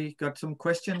 Anybody got some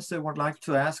questions they would like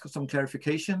to ask or some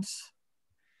clarifications?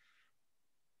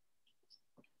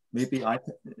 Maybe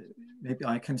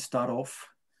I can start off.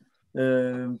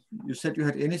 You said you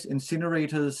had any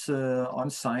incinerators on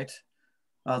site.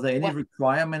 Are there any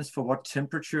requirements for what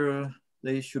temperature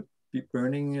they should be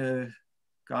burning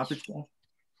garbage at?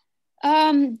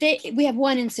 We have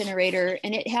one incinerator,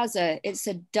 and it's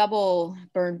a double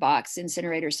burn box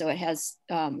incinerator. So it has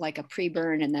like a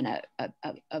pre-burn and then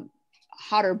a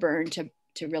hotter burn to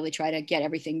really try to get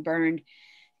everything burned.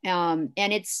 And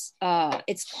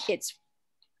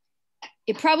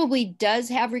it probably does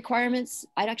have requirements.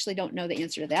 I actually don't know the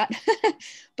answer to that,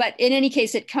 but in any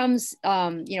case, it comes,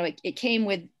 it came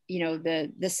with,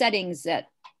 the settings that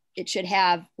it should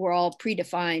have were all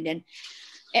predefined. And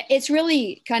it's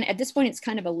really kind of, at this point, it's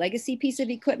kind of a legacy piece of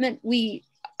equipment.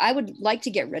 I would like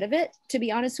to get rid of it, to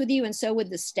be honest with you. And so would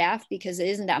the staff, because it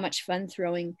isn't that much fun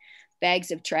throwing bags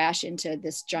of trash into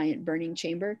this giant burning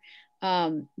chamber.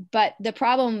 But the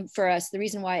problem for us, the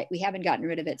reason why we haven't gotten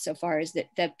rid of it so far, is that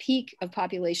the peak of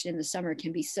population in the summer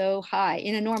can be so high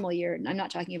in a normal year. And I'm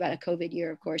not talking about a COVID year,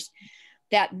 of course,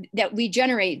 that we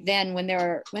generate then when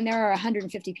there are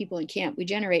 150 people in camp, we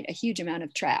generate a huge amount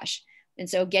of trash. And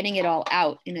so getting it all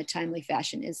out in a timely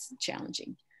fashion is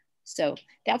challenging. So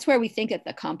that's where we think that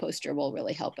the composter will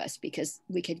really help us, because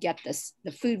we could get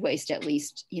the food waste at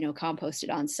least,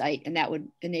 composted on site, and that would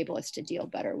enable us to deal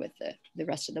better with the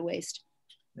rest of the waste.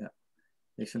 Yeah,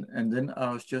 excellent. And then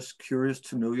I was just curious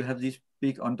to know, you have these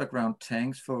big underground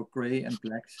tanks for gray and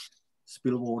black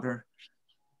spill water.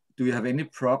 Do you have any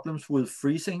problems with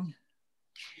freezing?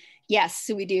 Yes,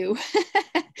 we do.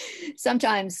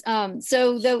 Sometimes.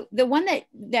 So the one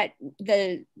that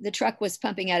the truck was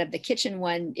pumping out of the kitchen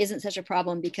one isn't such a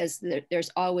problem, because there's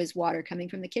always water coming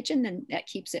from the kitchen, and that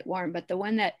keeps it warm. But the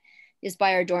one that is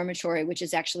by our dormitory, which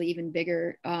is actually even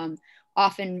bigger,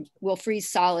 often will freeze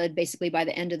solid basically by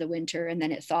the end of the winter, and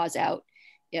then it thaws out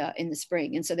in the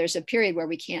spring. And so there's a period where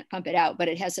we can't pump it out, but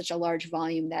it has such a large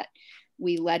volume that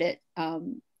we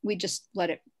just let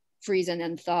it freeze and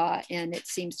then thaw, and it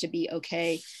seems to be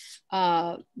okay.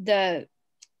 The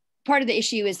part of the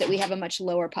issue is that we have a much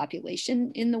lower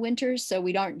population in the winters, so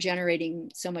we aren't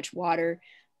generating so much water,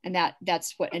 and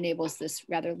that's what enables this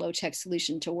rather low-tech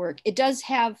solution to work.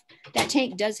 That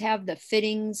tank does have the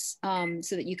fittings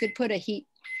so that you could put a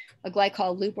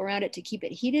glycol loop around it to keep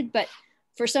it heated, but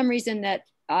for some reason that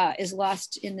is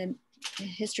lost in the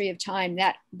history of time,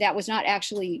 that was not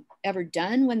actually ever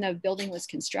done when the building was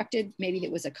constructed. Maybe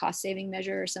it was a cost-saving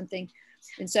measure or something.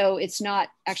 And so it's not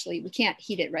actually, we can't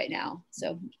heat it right now.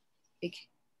 So it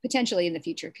potentially in the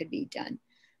future could be done,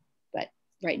 but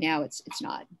right now it's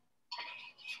not.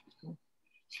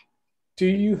 Do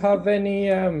you have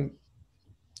any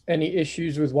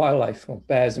issues with wildlife, or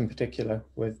bears in particular,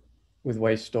 with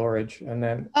waste storage? And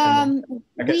then I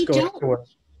guess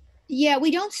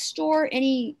we don't store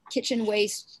any kitchen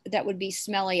waste that would be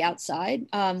smelly outside.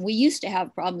 We used to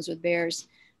have problems with bears,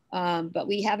 but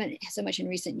we haven't so much in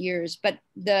recent years. But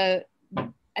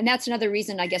and that's another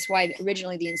reason, I guess, why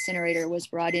originally the incinerator was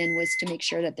brought in, was to make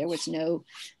sure that there was no,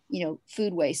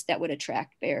 food waste that would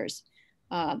attract bears.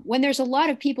 When there's a lot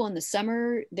of people in the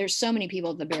summer, there's so many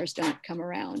people, the bears don't come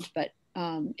around. But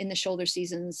in the shoulder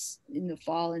seasons, in the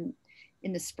fall and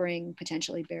in the spring,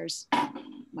 potentially bears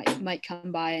might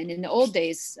come by. And in the old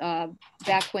days,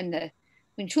 back when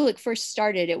Tulik first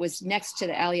started, it was next to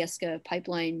the Alyeska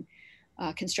pipeline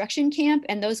construction camp,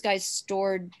 and those guys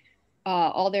stored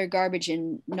all their garbage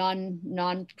in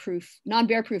non-bear-proof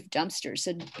dumpsters.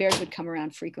 So bears would come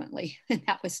around frequently, and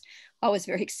that was always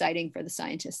very exciting for the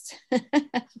scientists.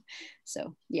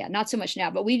 So yeah, not so much now,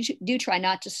 but we do try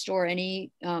not to store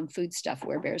any food stuff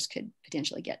where bears could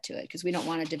potentially get to it, because we don't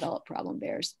want to develop problem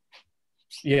bears.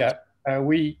 Yeah,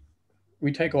 we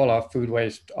take all our food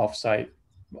waste offsite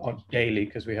daily,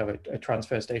 because we have a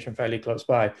transfer station fairly close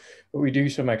by, but we do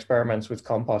some experiments with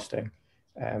composting,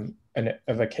 and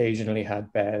have occasionally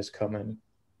had bears come and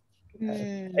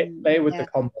play with the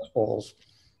compost balls,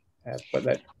 but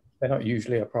they're not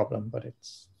usually a problem, but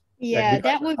Yeah,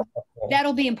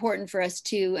 that'll be important for us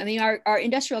too. I mean, our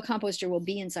industrial composter will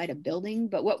be inside a building,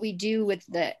 but what we do with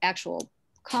the actual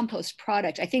compost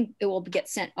product, I think it will get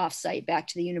sent off-site back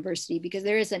to the university, because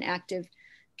there is an active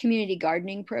community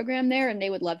gardening program there, and they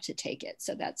would love to take it.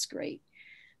 So that's great.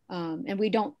 And we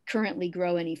don't currently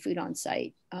grow any food on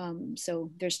site, so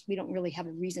we don't really have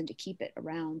a reason to keep it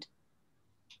around.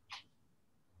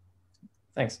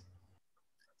 Thanks.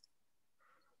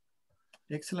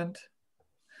 Excellent.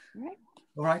 All right.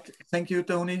 All right. Thank you,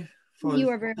 Tony, for you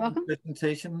are very welcome.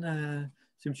 Presentation.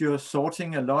 Since you're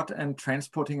sorting a lot and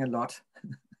transporting a lot.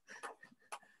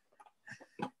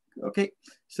 Okay,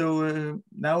 so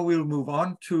now we'll move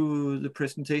on to the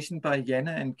presentation by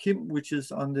Jana and Kim, which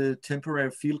is on the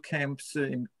temporary field camps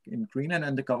in Greenland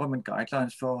and the government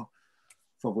guidelines for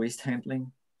waste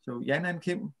handling. So Jana and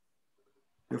Kim,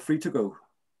 you're free to go.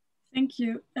 Thank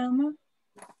you, Elmer.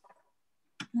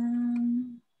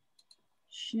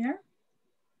 Share.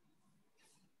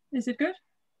 Is it good?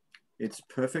 It's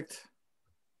perfect.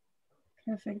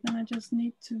 Perfect. Then I just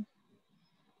need to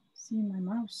see my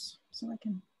mouse so I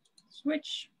can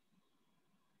switch.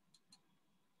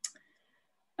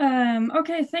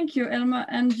 Okay, thank you, Elmer.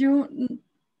 And you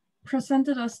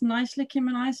presented us nicely, Kim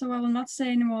and I, so I will not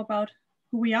say any more about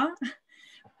who we are.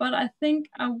 But I think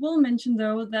I will mention,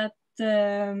 though, that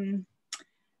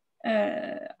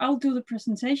I'll do the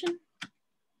presentation.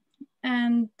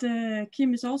 And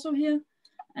Kim is also here.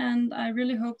 And I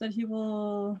really hope that he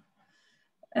will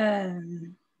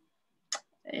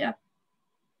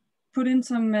put in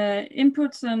some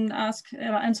inputs and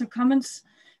answer comments,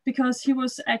 because he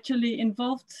was actually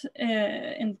involved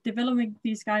in developing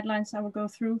these guidelines I will go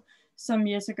through some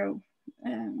years ago.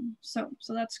 So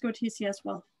that's good, he's here as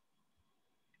well.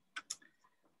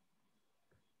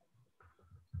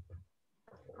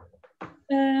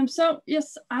 So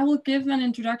yes, I will give an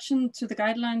introduction to the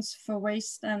guidelines for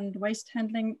waste and waste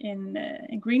handling in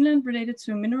Greenland related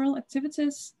to mineral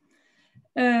activities.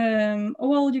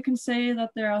 Overall, you can say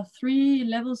that there are 3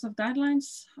 levels of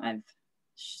guidelines. I've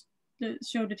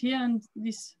showed it here in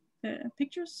these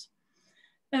pictures.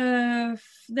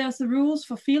 There's the rules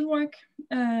for fieldwork.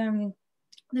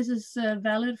 This is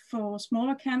valid for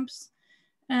smaller camps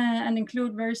and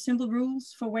include very simple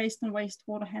rules for waste and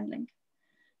wastewater handling.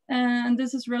 And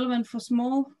this is relevant for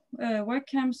small work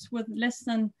camps with less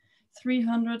than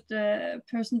 300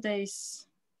 person days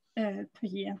per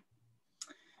year.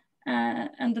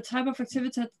 And the type of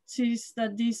activities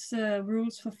that these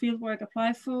rules for fieldwork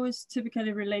apply for is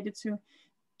typically related to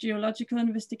geological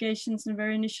investigations and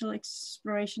very initial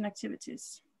exploration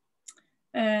activities.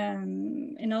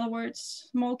 In other words,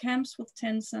 small camps with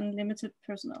tents and limited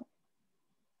personnel.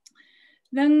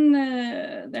 Then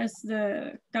there's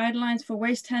the guidelines for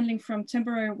waste handling from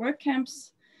temporary work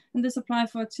camps. And this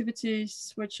applies for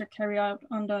activities which are carried out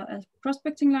under a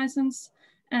prospecting license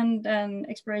and an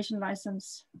exploration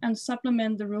license, and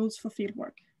supplement the rules for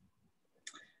fieldwork.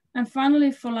 And finally,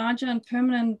 for larger and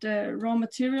permanent raw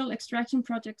material extraction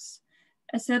projects,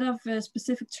 a set of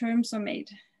specific terms are made.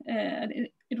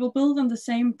 It will build on the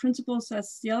same principles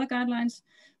as the other guidelines,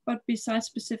 but be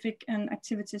site-specific and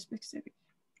activity-specific.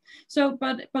 So,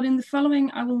 but in the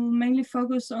following, I will mainly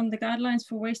focus on the guidelines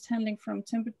for waste handling from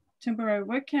temporary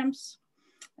work camps.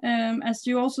 As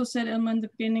you also said, Elmer, in the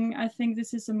beginning, I think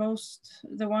this is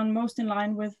the one most in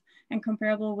line with and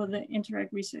comparable with the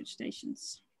Interact research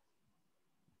stations.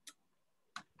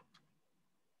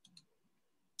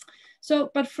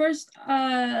 So, but first,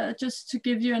 just to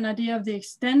give you an idea of the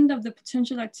extent of the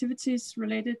potential activities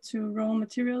related to raw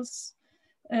materials,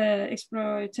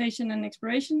 exploitation and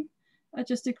exploration, I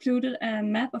just included a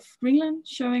map of Greenland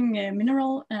showing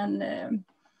mineral and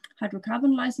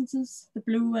hydrocarbon licenses, the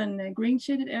blue and green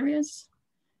shaded areas.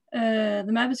 The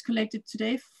map is collected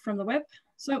today from the web.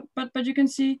 So, but you can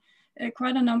see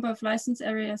quite a number of license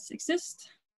areas exist,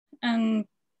 and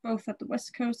both at the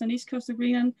west coast and east coast of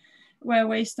Greenland, where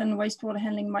waste and wastewater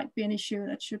handling might be an issue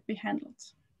that should be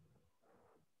handled.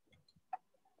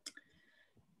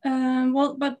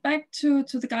 Well, but back to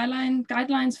the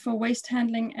guidelines for waste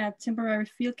handling at temporary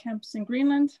field camps in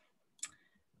Greenland.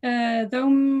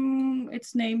 Though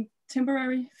it's named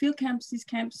temporary field camps, these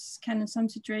camps can in some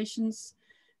situations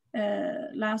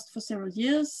last for several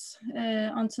years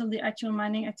until the actual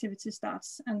mining activity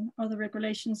starts, and other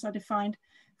regulations are defined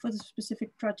for the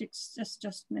specific projects as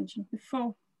just mentioned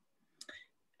before.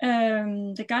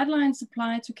 The guidelines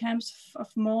apply to camps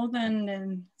of more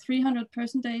than 300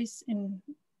 person days in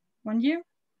 1 year.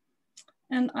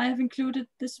 And I have included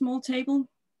this small table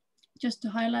just to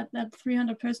highlight that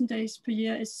 300 person days per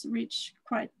year is reached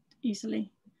quite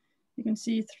easily. You can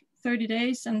see 30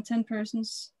 days and 10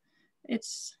 persons,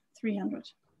 it's 300.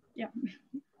 Yeah.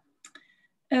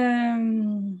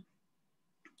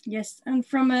 Yes, and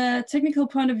from a technical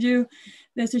point of view,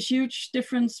 there's a huge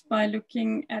difference by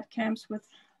looking at camps with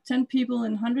 10 people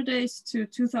in 100 days to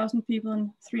 2,000 people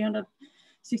in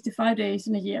 365 days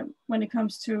in a year when it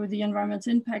comes to the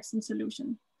environmental impacts and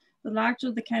solution. The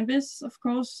larger the camp is, of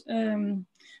course, the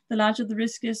larger the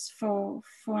risk is for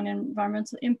an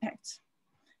environmental impact.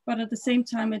 But at the same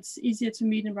time, it's easier to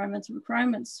meet environmental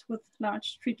requirements with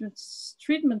large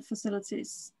treatment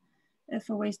facilities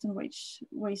for waste and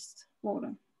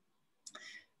wastewater.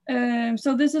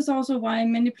 So this is also why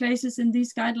in many places in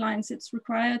these guidelines, it's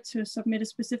required to submit a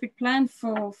specific plan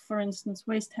for instance,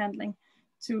 waste handling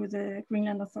to the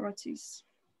Greenland authorities.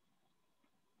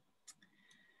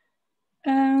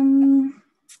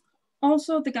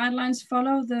 Also, the guidelines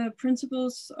follow the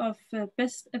principles of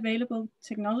best available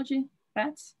technology,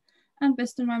 BAT, and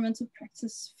best environmental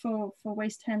practice for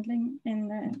waste handling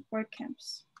in work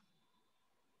camps.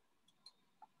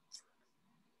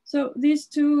 So these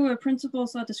two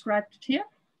principles are described here,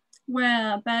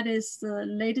 where BAT is the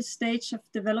latest stage of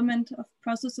development of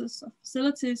processes, of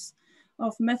facilities,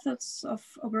 of methods of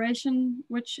operation,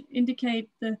 which indicate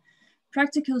the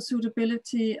practical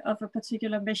suitability of a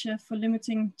particular measure for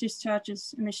limiting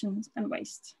discharges, emissions, and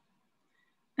waste.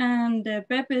 And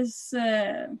BEP is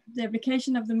the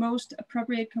application of the most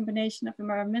appropriate combination of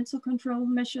environmental control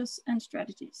measures and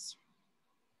strategies.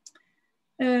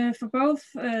 For both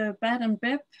BAT and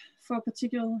BEP, for a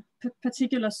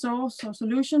particular source or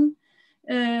solution,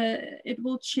 it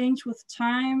will change with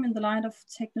time in the light of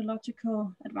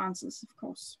technological advances, of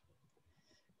course.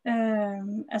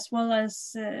 As well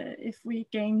as if we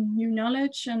gain new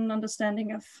knowledge and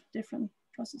understanding of different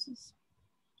processes.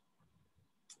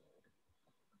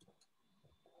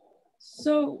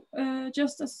 So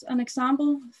just as an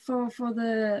example for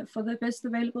the best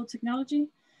available technology,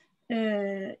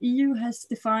 EU has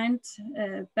defined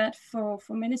BAT for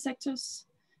many sectors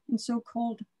in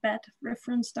so-called BAT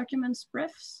reference documents,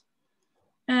 BREFs.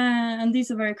 And these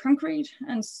are very concrete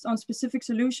and on specific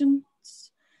solutions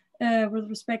with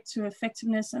respect to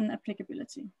effectiveness and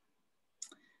applicability.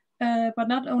 But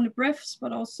not only BREFs,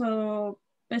 but also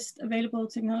best available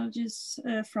technologies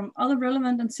from other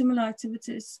relevant and similar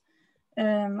activities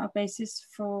are basis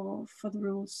for the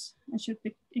rules and should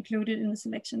be included in the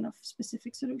selection of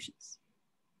specific solutions.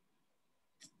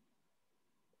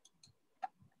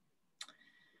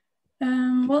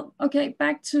 Well, okay,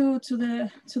 back to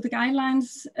the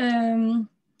guidelines.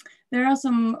 There are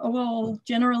some overall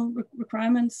general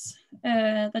requirements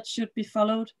that should be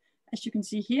followed, as you can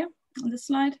see here on this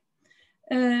slide.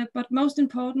 But most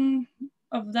important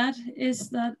of that is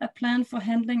that a plan for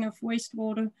handling of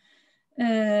wastewater,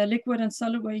 liquid and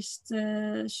solid waste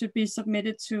should be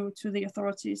submitted to the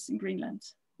authorities in Greenland.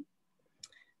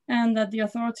 And that the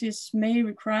authorities may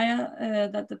require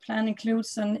that the plan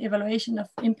includes an evaluation of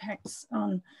impacts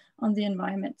on the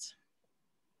environment.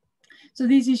 So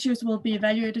these issues will be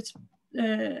evaluated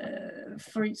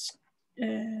for each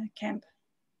camp.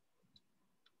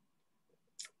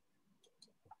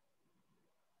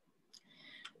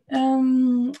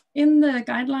 In the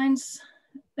guidelines,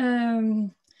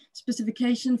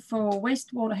 specification for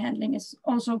wastewater handling is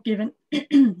also given.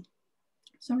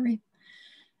 Sorry.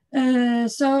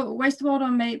 So wastewater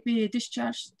may be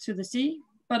discharged to the sea,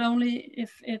 but only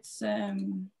if it's, let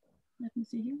me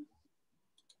see here.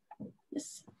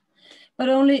 Yes, but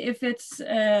only if it's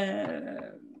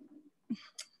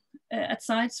at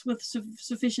sites with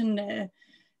sufficient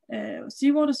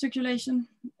seawater circulation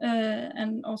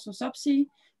and also subsea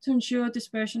to ensure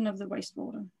dispersion of the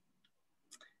wastewater.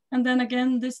 And then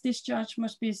again, this discharge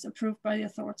must be approved by the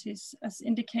authorities as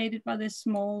indicated by this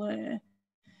small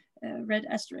red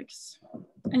asterisk.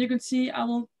 And you can see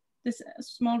this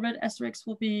small red asterisk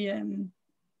will be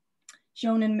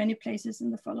shown in many places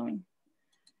in the following.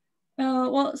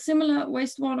 Well, similar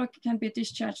wastewater can be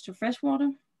discharged to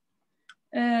freshwater,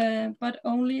 but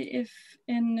only if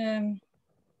in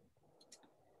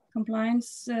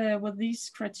compliance with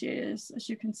these criteria, as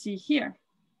you can see here.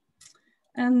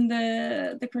 And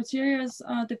the criteria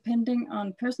are depending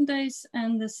on person days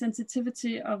and the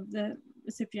sensitivity of the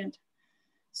recipient.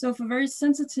 So for very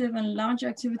sensitive and large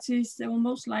activities, there will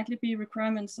most likely be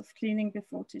requirements of cleaning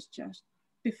before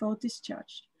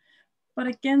discharge. But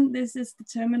again, this is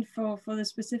determined for the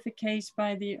specific case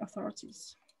by the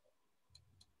authorities.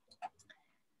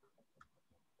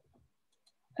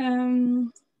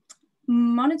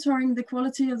 Monitoring the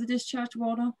quality of the discharge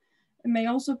water may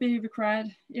also be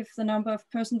required if the number of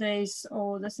person days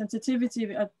or the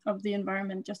sensitivity of the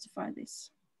environment justify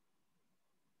this.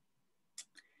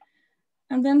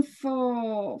 And then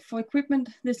for equipment,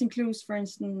 this includes, for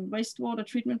instance, wastewater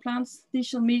treatment plants. These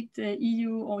shall meet the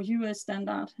EU or US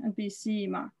standard and be CE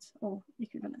marked or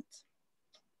equivalent.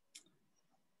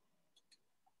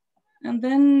 And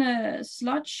then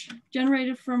sludge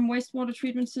generated from wastewater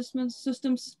treatment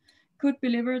systems could be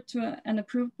delivered to an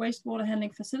approved wastewater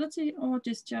handling facility or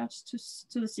discharged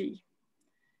to the sea.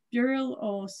 Burial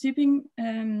or sipping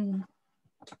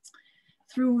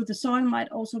through the soil might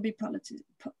also be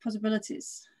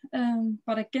possibilities.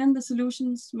 But again, the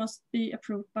solutions must be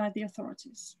approved by the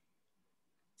authorities.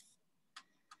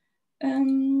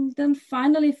 Then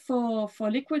finally, for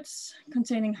liquids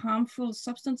containing harmful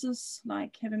substances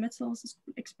like heavy metals,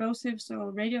 explosives,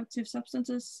 or radioactive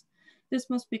substances, this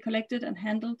must be collected and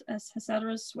handled as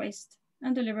hazardous waste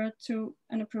and delivered to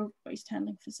an approved waste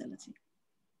handling facility.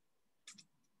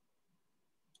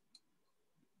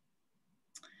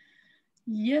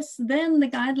 Yes, then the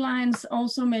guidelines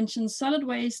also mention solid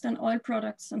waste and oil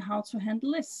products and how to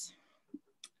handle this.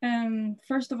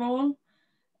 First of all,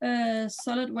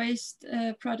 solid waste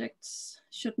products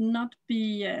should not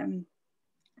be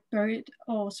buried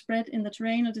or spread in the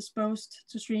terrain or disposed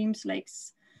to streams,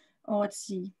 lakes, or at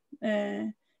sea.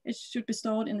 It should be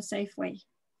stored in a safe way.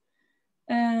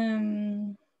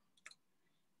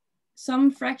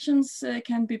 Some fractions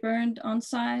can be burned on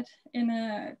site in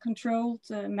a controlled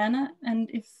manner and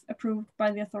if approved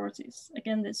by the authorities.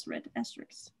 Again, this red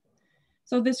asterisk.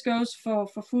 So this goes for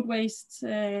food waste,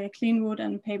 clean wood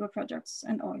and paper products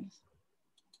and oils.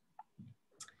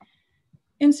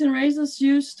 Incinerators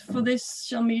used for this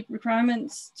shall meet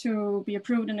requirements to be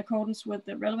approved in accordance with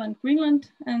the relevant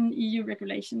Greenland and EU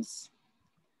regulations.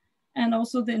 And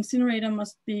also the incinerator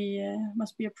must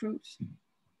be approved.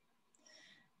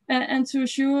 And to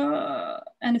assure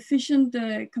an efficient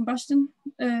combustion,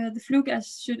 the flue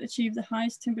gas should achieve the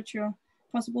highest temperature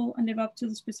possible and live up to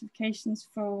the specifications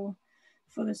for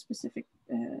the specific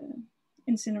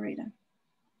incinerator.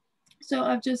 So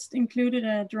I've just included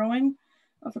a drawing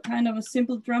of a kind of a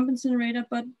simple drum incinerator,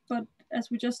 but as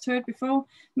we just heard before,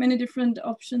 many different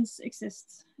options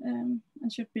exist and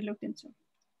should be looked into.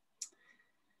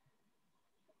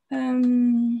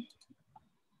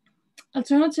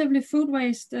 Alternatively, food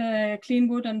waste, clean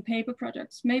wood and paper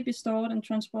products may be stored and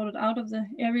transported out of the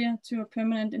area to a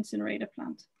permanent incinerator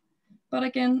plant, but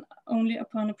again, only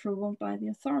upon approval by the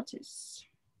authorities.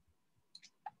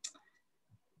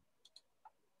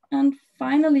 And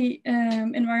finally,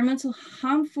 environmental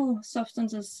harmful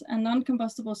substances and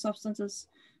non-combustible substances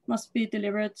must be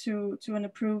delivered to an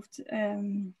approved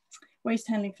waste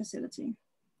handling facility.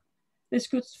 This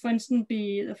could, for instance,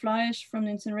 be the fly ash from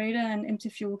the incinerator and empty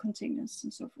fuel containers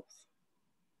and so forth.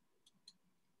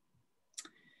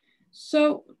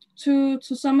 So to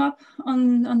sum up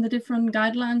on the different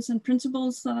guidelines and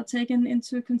principles that are taken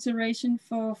into consideration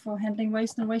for handling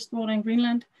waste and wastewater in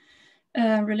Greenland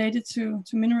related to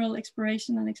mineral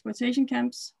exploration and exploitation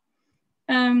camps,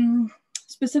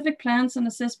 specific plans and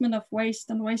assessment of waste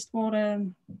and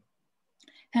wastewater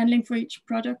handling for each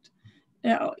project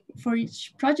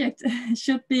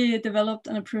should be developed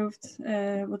and approved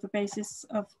with the basis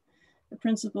of the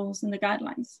principles and the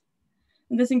guidelines.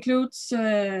 And this includes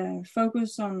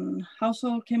focus on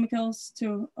household chemicals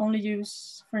to only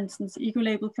use, for instance,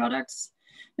 eco-label products,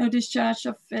 no discharge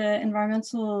of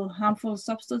environmental harmful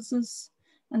substances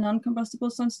and non-combustible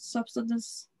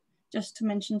substances, just to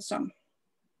mention some.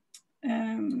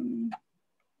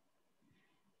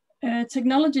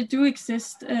 Technology do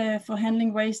exist for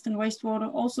handling waste and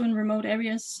wastewater also in remote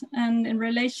areas. And in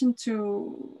relation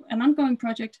to an ongoing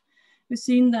project, we've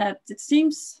seen that it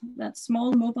seems that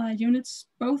small mobile units,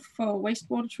 both for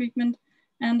wastewater treatment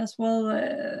and as well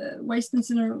waste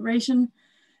incineration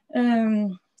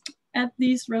at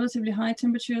these relatively high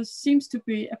temperatures seems to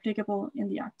be applicable in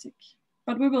the Arctic.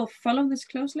 But we will follow this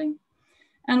closely.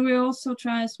 And we also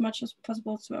try as much as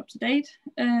possible to up to date.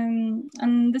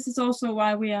 And this is also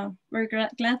why we are very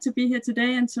glad to be here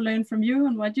today and to learn from you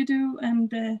and what you do.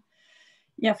 And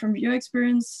yeah, from your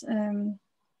experience,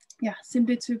 yeah,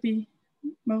 simply to be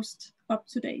most up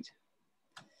to date.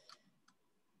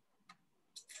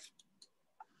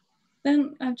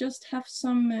 Then I just have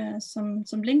some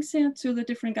links here to the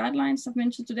different guidelines I've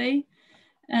mentioned today.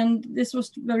 And this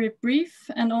was very brief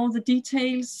and all the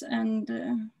details and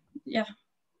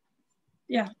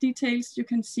details you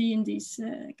can see in these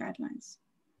guidelines.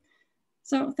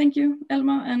 So thank you,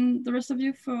 Elmar, and the rest of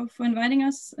you for inviting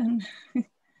us and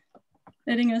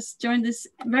letting us join this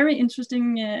very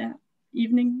interesting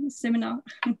evening seminar.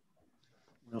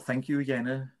 Well, thank you,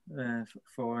 Janne,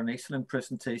 for an excellent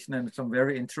presentation and some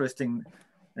very interesting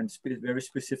and very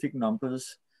specific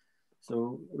numbers.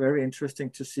 So very interesting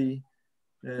to see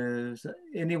Is there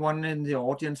anyone in the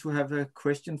audience who have a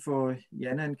question for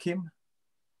Jan and Kim?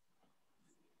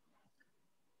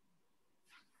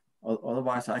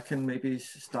 Otherwise, I can maybe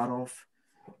start off.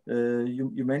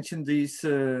 You mentioned these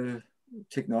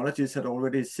technologies that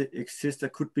already exist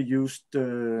that could be used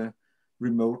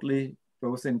remotely,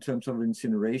 both in terms of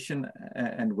incineration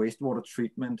and wastewater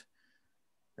treatment.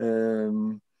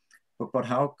 But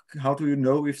how do you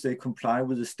know if they comply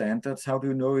with the standards? How do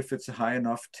you know if it's a high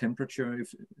enough temperature?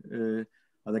 If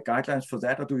are there guidelines for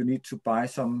that, or do you need to buy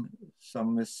some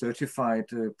certified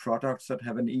products that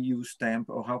have an EU stamp,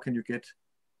 or how can you get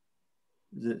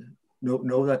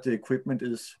know that the equipment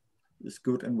is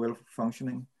good and well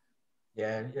functioning?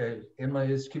 Yeah, Emma,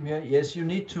 is Kim here. Yes, you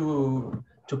need to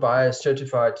buy a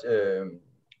certified,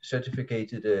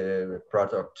 certificated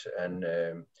product, and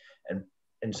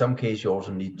in some cases you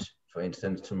also need, for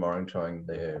instance, to monitoring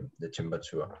the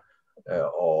temperature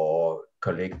or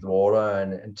collect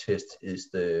water and test is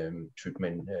the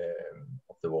treatment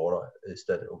of the water, is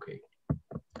that okay?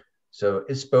 So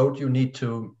it's both. You need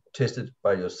to test it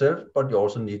by yourself, but you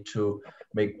also need to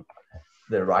make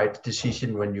the right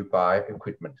decision when you buy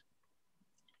equipment.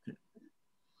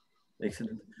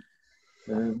 Excellent.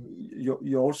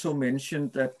 You also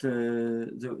mentioned that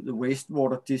the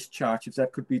wastewater discharge, if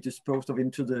that could be disposed of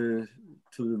into the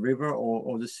river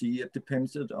or the sea, it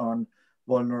depends on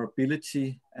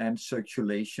vulnerability and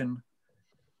circulation.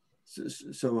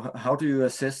 So how do you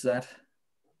assess that?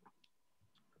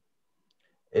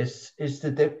 It's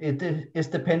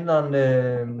depend on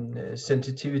the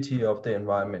sensitivity of the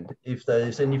environment. If there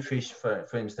is any fish,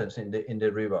 for instance, in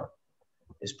the river,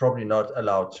 it's probably not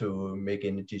allowed to make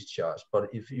any discharge. But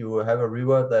if you have a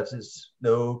river that is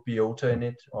no biota in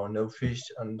it or no fish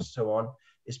and so on,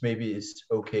 it's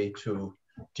okay to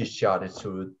discharge it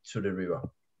to the river.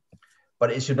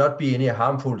 But it should not be any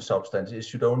harmful substance. It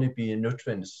should only be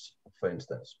nutrients, for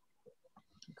instance.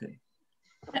 Okay.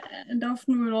 And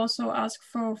often we'll also ask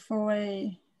for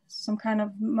some kind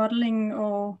of modeling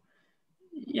or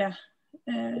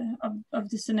of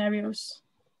the scenarios.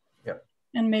 Yeah.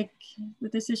 And make the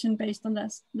decision based on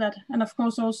that. And of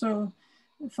course also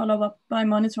follow up by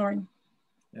monitoring.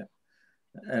 Yeah,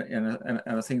 and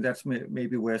I think that's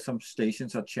maybe where some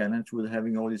stations are challenged with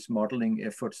having all these modeling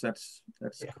efforts. That's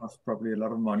cost probably a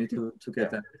lot of money to get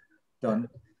that done.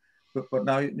 But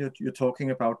now you're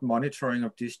talking about monitoring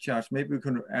of discharge. Maybe we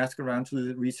can ask around to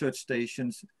the research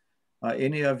stations. Are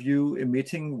any of you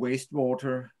emitting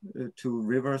wastewater to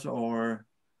rivers or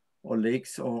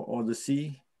lakes or the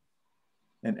sea?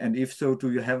 And if so,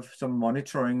 do you have some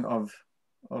monitoring of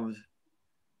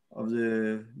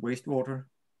the wastewater?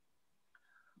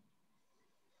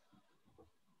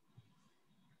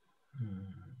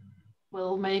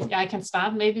 Well, maybe I can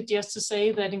start maybe just to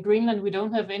say that in Greenland, we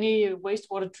don't have any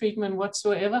wastewater treatment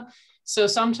whatsoever. So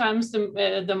sometimes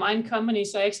the mine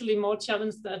companies are actually more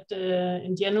challenged than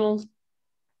in general.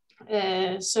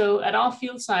 So at our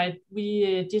field site,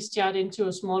 we discharge into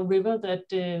a small river that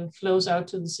flows out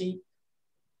to the sea.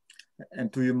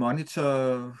 And do you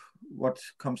monitor what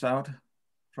comes out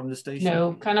from the station?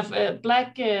 No, kind of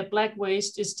black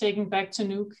waste is taken back to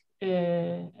Nuuk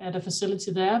at a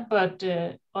facility there, but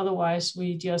otherwise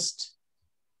we just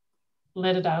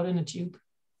let it out in a tube.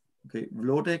 Okay,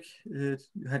 Vlodek, you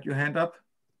had your hand up?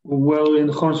 Well, in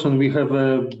Hornsson we have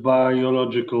a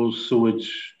biological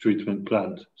sewage treatment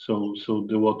plant, so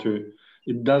the water,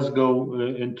 it does go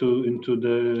into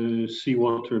the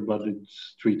seawater, but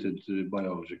it's treated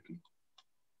biologically.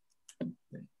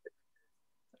 Okay.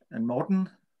 And Morten?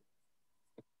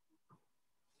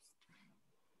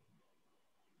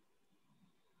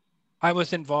 I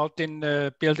was involved in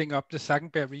building up the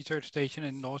Sagenberg research station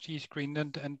in Northeast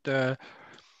Greenland, and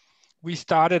we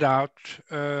started out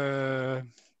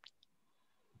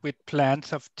with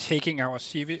plans of taking our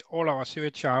all our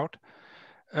sewage out,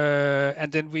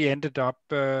 and then we ended up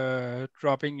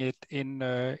dropping it in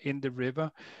the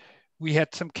river. We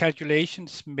had some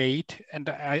calculations made, and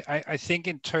I think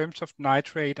in terms of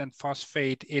nitrate and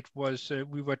phosphate, it was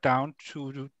we were down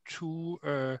to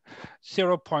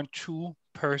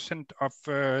 0.2% of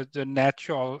the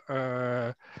natural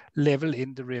level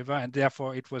in the river, and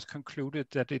therefore it was concluded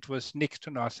that it was next to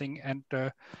nothing, and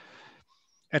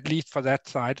at least for that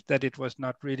side, that it was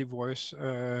not really worth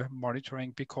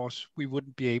monitoring because we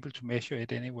wouldn't be able to measure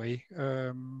it anyway.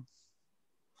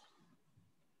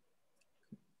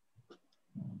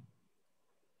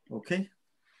 Okay,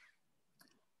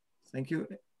 thank you.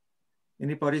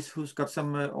 Anybody who's got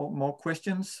some more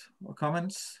questions or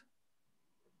comments?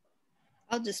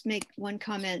 I'll just make one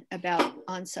comment about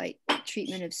on-site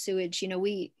treatment of sewage. You know,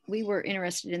 we were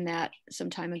interested in that some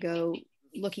time ago,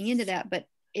 looking into that, but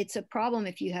it's a problem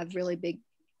if you have really big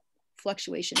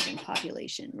fluctuations in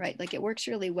population, right? Like it works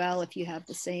really well if you have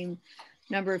the same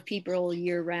number of people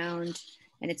year round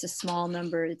and it's a small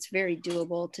number, it's very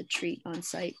doable to treat on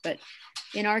site. But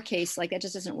in our case, like that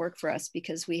just doesn't work for us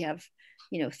because we have,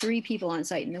 3 people on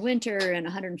site in the winter and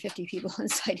 150 people on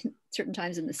site at certain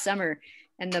times in the summer.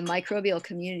 And the microbial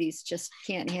communities just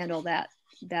can't handle that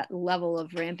level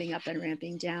of ramping up and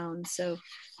ramping down. So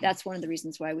that's one of the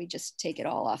reasons why we just take it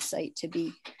all off site to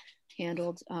be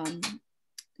handled.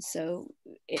 So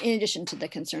in addition to the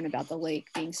concern about the lake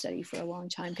being studied for a long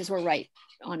time, because we're right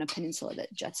on a peninsula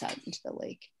that juts out into the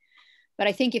lake. But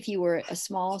I think if you were a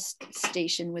small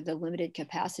station with a limited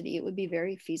capacity, it would be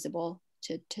very feasible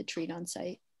to treat on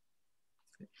site.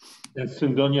 Yes,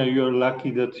 Sundonia, you're lucky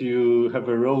that you have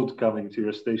a road coming to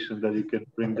your station that you can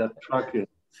bring that truck in.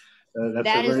 That's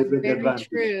a very big advantage.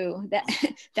 True.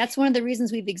 That's one of the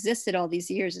reasons we've existed all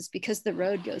these years is because the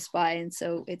road goes by, and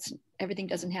so everything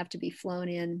doesn't have to be flown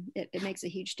in. It makes a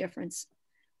huge difference.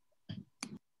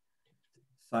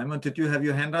 Simon, did you have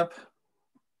your hand up?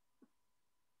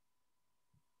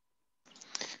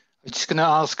 I'm just going to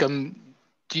ask,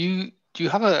 do you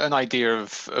have an idea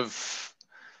of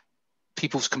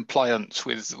people's compliance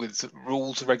with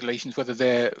rules and regulations, whether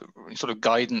they're sort of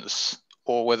guidance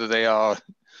or whether they are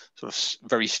sort of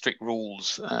very strict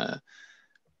rules?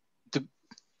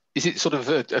 Is it sort of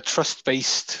a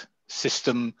trust-based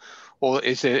system, or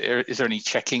is there any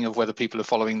checking of whether people are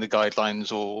following the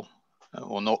guidelines or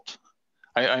not?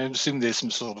 I assume there's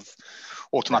some sort of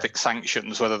automatic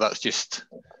sanctions, whether that's just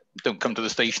don't come to the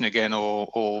station again,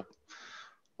 or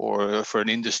for an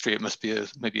industry it must be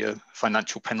maybe a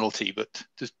financial penalty. But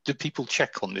do people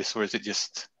check on this, or is it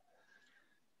just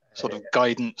sort of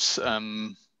guidance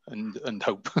and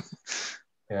hope?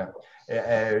 Yeah.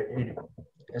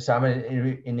 Simon,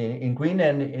 in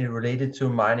Greenland, related to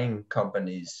mining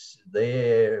companies,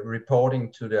 they're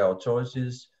reporting to the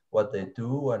authorities what they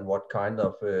do and what kind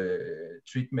of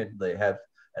treatment they have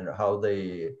and how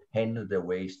they handle their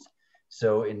waste.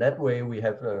 So in that way, we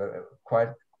have quite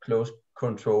close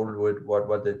control with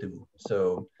what they do.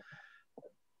 So,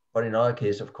 but in other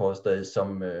case, of course, there is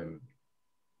some,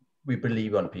 we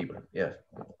believe on people, yeah,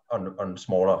 on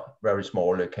smaller, very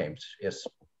small camps, yes.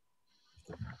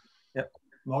 Yeah,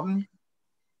 Morten?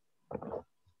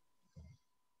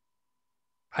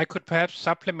 I could perhaps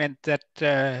supplement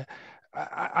that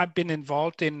I've been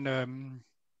involved in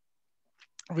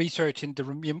research in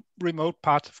the remote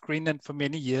parts of Greenland for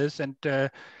many years. And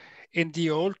in the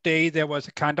old day, there was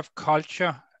a kind of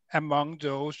culture among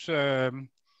those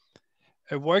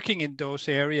working in those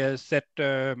areas that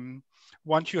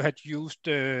once you had used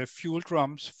fuel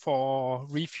drums for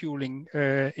refueling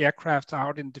aircraft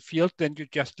out in the field, then you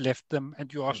just left them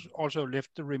and you also left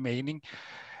the remaining.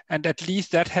 And at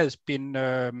least that has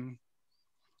been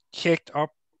checked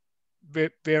up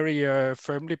very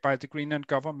firmly by the Greenland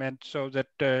government, so that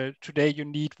today you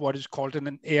need what is called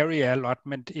an area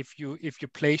allotment if you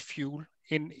place fuel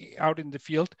out in the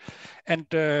field, and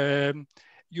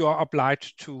you are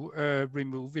obliged to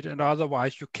remove it, and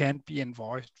otherwise you can't be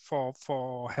invoiced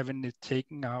for having it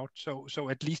taken out. So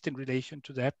at least in relation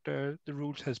to that, the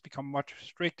rules has become much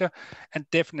stricter, and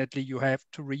definitely you have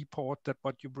to report that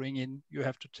what you bring in you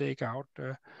have to take out,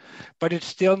 but it's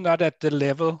still not at the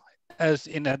level as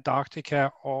in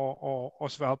Antarctica or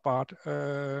Svalbard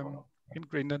in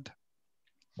Greenland.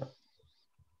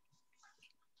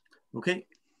 Okay,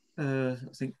 I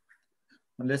think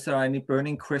unless there are any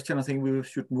burning questions, I think we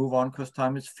should move on because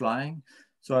time is flying.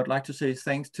 So I'd like to say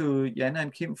thanks to Jana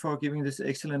and Kim for giving this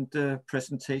excellent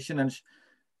presentation,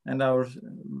 and our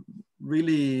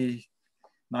really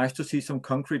nice to see some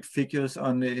concrete figures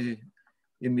on the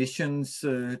emissions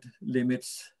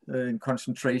limits and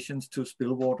concentrations to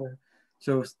spill water.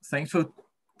 So thanks for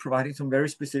providing some very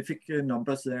specific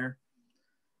numbers there.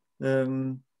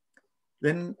 Then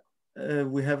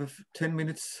we have 10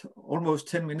 minutes, almost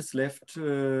 10 minutes left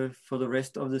for the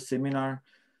rest of the seminar.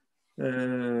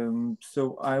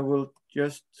 So I will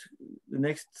just, the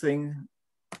next thing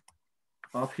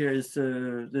up here is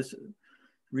this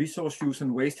resource use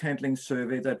and waste handling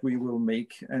survey that we will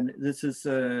make. And this is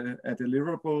a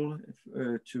deliverable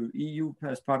to EU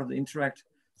as part of the Interact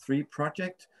 3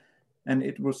 project. And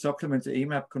it will supplement the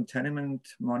AMAP contaminant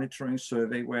monitoring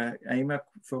survey, where AMAP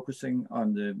focusing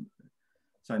on the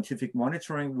scientific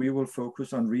monitoring, we will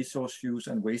focus on resource use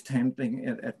and waste handling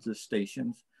at the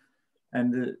stations.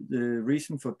 And the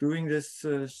reason for doing this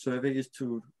survey is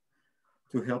to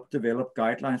help develop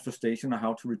guidelines for station on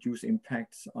how to reduce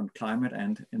impacts on climate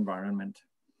and environment.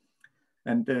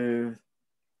 And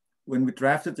when we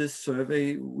drafted this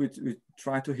survey, we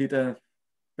tried to hit a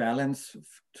balance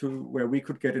to where we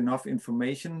could get enough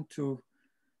information to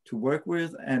work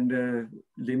with and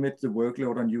limit the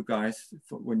workload on you guys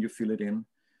when you fill it in.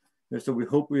 So we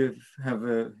hope we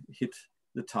have hit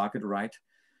the target right.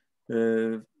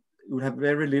 We have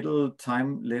very little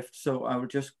time left, so I will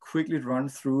just quickly run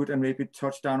through it and maybe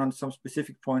touch down on some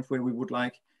specific points where we would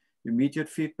like immediate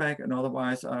feedback, and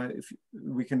otherwise if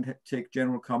we can take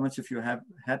general comments. If you have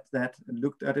had that and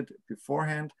looked at it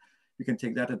beforehand, you can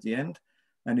take that at the end.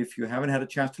 And if you haven't had a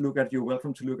chance to look at it, you're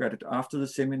welcome to look at it after the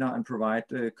seminar and provide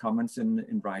comments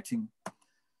in writing.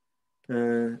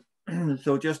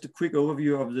 So just a quick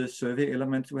overview of the survey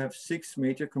elements. We have 6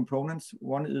 major components.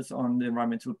 One is on the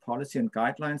environmental policy and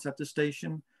guidelines at the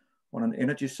station, one on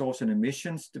energy source and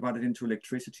emissions divided into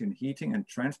electricity and heating and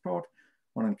transport,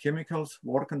 one on chemicals,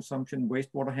 water consumption,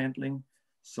 wastewater handling,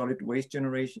 solid waste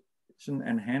generation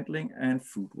and handling, and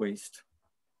food waste.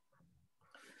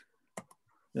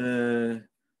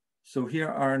 So here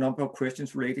are a number of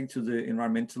questions relating to the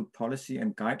environmental policy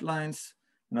and guidelines.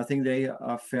 And I think they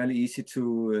are fairly easy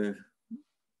to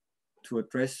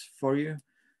address for you.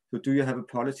 So do you have a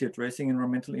policy addressing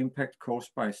environmental impact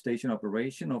caused by station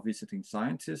operation or visiting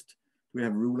scientists? Do we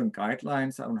have rules and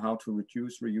guidelines on how to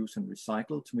reduce, reuse, and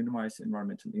recycle to minimize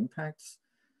environmental impacts?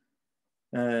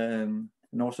 And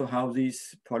also how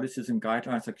these policies and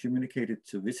guidelines are communicated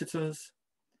to visitors.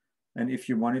 And if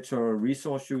you monitor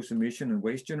resource use, emission, and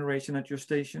waste generation at your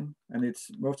station. And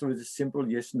it's most of it is simple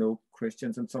yes, no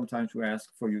questions. And sometimes we ask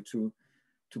for you to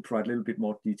provide a little bit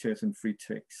more details in free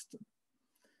text.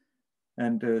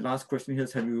 And the last question here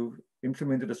is, have you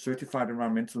implemented a certified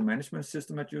environmental management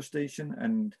system at your station?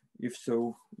 And if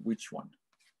so, which one?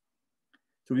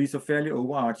 So these are fairly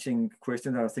overarching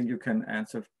questions that I think you can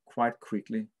answer quite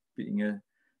quickly, being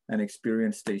an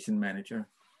experienced station manager.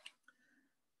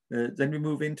 Then we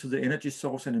move into the energy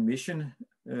source and emission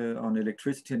on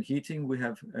electricity and heating. We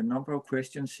have a number of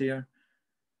questions here.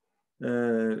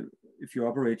 If you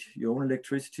operate your own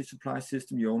electricity supply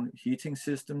system, your own heating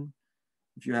system,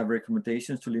 if you have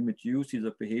recommendations to limit use,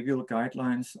 either behavioral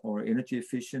guidelines or energy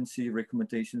efficiency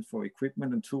recommendations for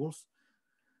equipment and tools.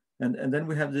 And then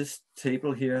we have this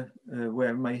table here where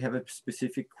I may have a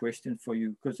specific question for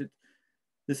you, because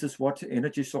this is what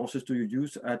energy sources do you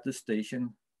use at the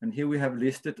station. And here we have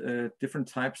listed different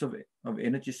types of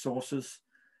energy sources.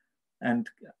 And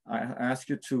I ask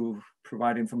you to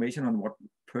provide information on what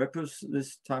purpose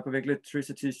this type of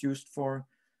electricity is used for,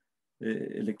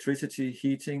 electricity,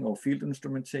 heating, or field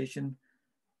instrumentation.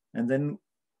 And then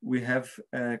we have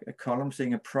a column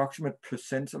saying approximate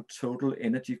percent of total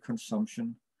energy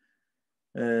consumption.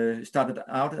 Started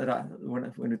out at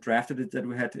when it drafted it that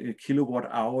we had kilowatt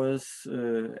hours,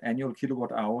 annual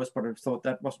kilowatt hours, but I thought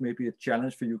that was maybe a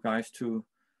challenge for you guys to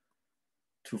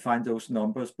find those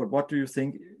numbers. But what do you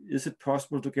think? Is it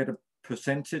possible to get a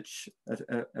percentage,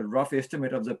 a rough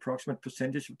estimate of the approximate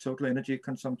percentage of total energy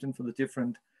consumption for the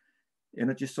different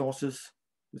energy sources?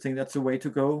 You think that's the way to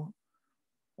go?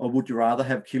 Or would you rather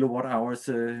have kilowatt hours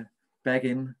back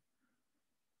in?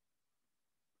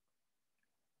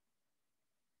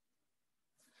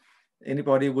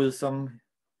 Anybody with some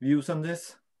views on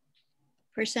this?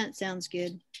 Percent sounds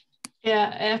good.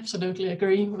 Yeah, absolutely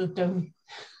agree with them.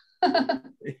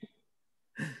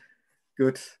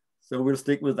 Good. So we'll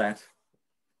stick with that.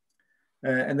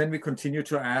 And then we continue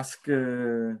to ask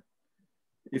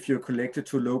if you're connected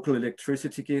to local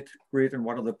electricity grid and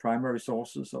what are the primary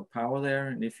sources of power there.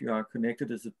 And if you are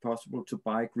connected, is it possible to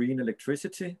buy green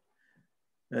electricity?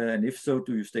 And if so,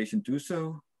 do your station do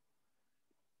so?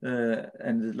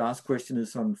 And the last question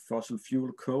is on fossil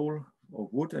fuel, coal or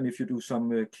wood, and if you do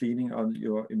some cleaning on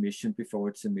your emission before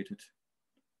it's emitted.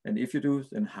 And if you do,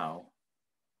 then how?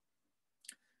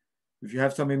 If you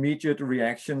have some immediate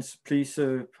reactions, please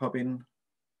pop in.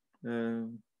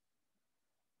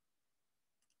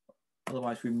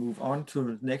 Otherwise, we move on to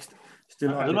the next.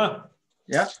 Still on Elmer?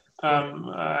 Yeah.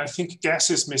 I think gas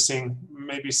is missing.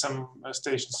 Maybe some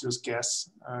stations use gas.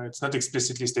 It's not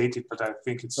explicitly stated, but I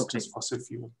think it's just fossil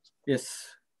fuel.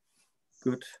 Yes.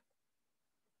 Good.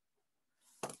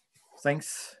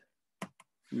 Thanks.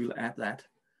 We'll add that.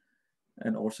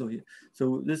 And also here.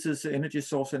 So this is energy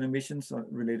source and emissions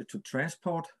related to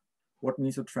transport. What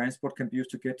means of transport can be used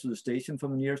to get to the station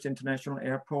from the nearest international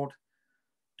airport?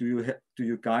 Do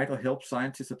you guide or help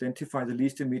scientists identify the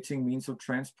least emitting means of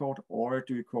transport, or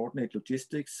do you coordinate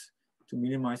logistics to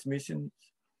minimize emissions?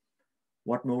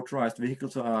 What motorized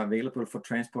vehicles are available for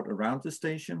transport around the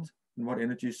stations? And what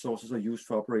energy sources are used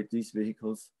to operate these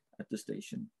vehicles at the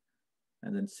station?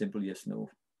 And then simple yes, no.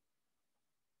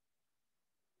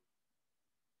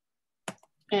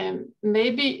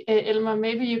 Maybe, Elmar,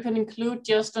 maybe you can include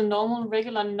just a normal,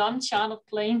 regular, non-chartered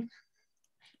plane.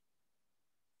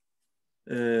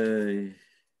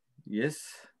 Yes.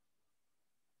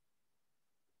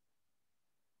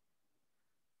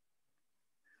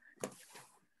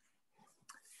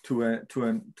 To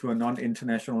a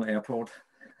non-international airport.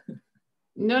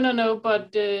 No,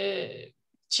 but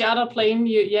charter plane,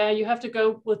 you have to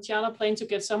go with charter plane to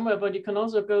get somewhere, but you can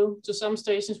also go to some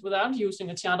stations without using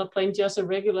a charter plane, just a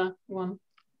regular one.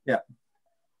 Yeah,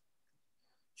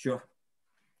 sure.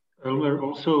 Elmer,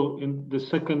 also in the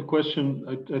second question,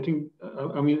 I think,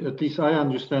 I mean, at least I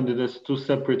understand it as two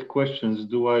separate questions.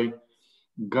 Do I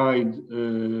guide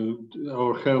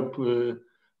or help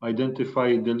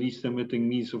identify the least emitting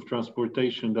means of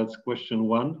transportation? That's question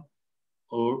one.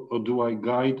 Or do I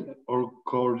guide or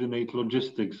coordinate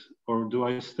logistics? Or do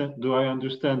I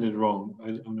understand it wrong?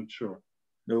 I'm not sure.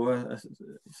 No, I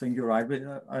think you're right.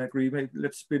 I agree.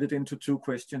 Let's split it into two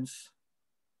questions.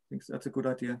 I think that's a good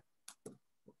idea.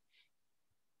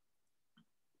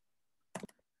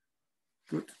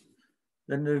 Good.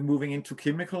 Then moving into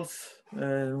chemicals,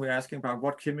 we're asking about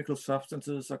what chemical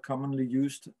substances are commonly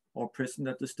used or present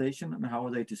at the station and how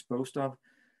are they disposed of.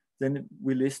 Then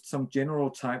we list some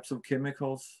general types of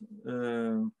chemicals,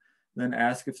 then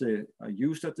ask if they are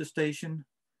used at the station,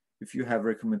 if you have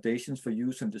recommendations for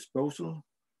use and disposal,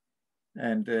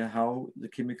 and how the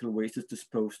chemical waste is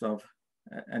disposed of.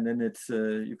 And then it's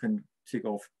you can tick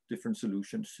off different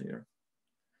solutions here.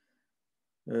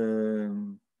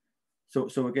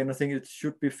 So again, I think it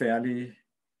should be fairly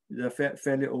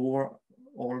overall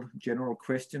general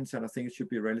questions, and I think it should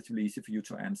be relatively easy for you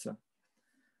to answer.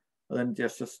 And then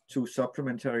just two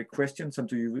supplementary questions. And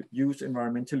do you use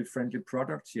environmentally friendly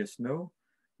products? Yes, no.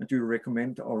 And do you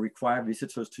recommend or require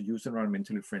visitors to use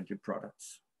environmentally friendly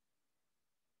products?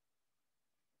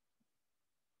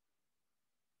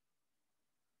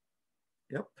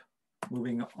 Yep,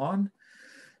 moving on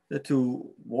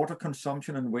to water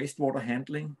consumption and wastewater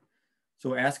handling.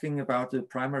 So asking about the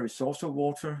primary source of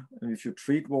water, and if you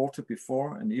treat water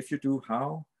before, and if you do,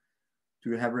 how? Do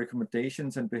you have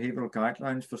recommendations and behavioral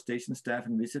guidelines for station staff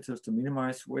and visitors to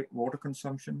minimize water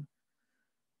consumption?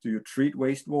 Do you treat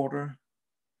wastewater?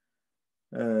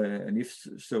 And if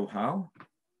so, how?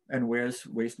 And where is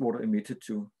wastewater emitted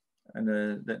to? And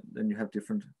then you have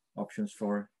different options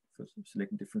for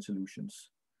selecting different solutions.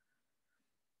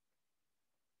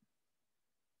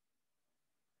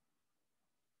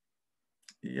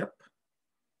 Yep.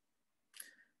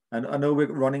 And I know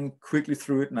we're running quickly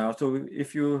through it now. So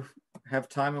if you have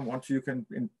time and want to, you can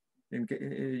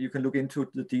look into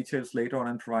the details later on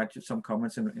and provide you some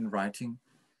comments in writing.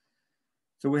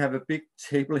 So we have a big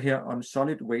table here on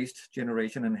solid waste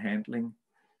generation and handling.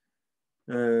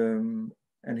 And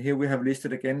here we have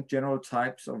listed again general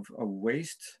types of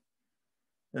waste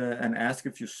and ask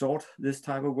if you sort this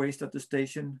type of waste at the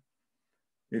station,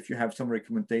 if you have some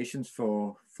recommendations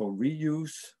for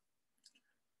reuse,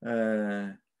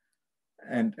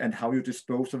 and how you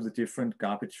dispose of the different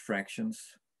garbage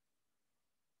fractions.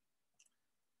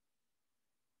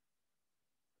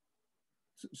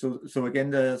 So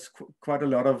again, there's quite a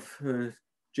lot of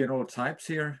general types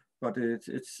here, but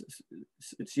it's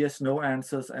yes, no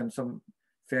answers and some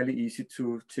fairly easy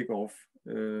to tick off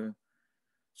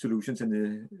solutions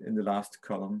in the last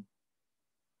column.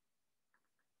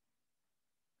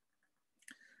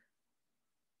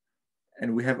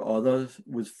 And we have others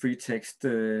with free text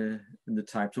in the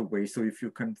types of waste. So if you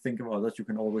can think of others, you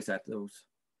can always add those.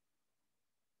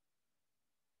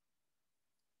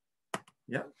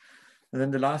 Yeah. And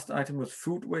then the last item was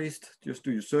food waste. Just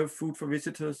do you serve food for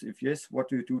visitors? If yes, what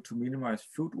do you do to minimize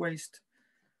food waste?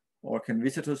 Or can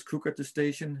visitors cook at the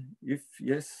station? If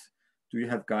yes, do you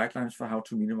have guidelines for how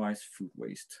to minimize food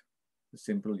waste? A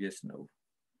simple yes, no.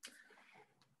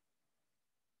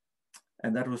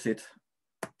 And that was it.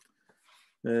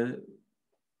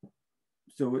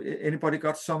 So anybody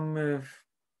got some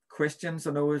questions?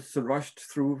 I know it's a rushed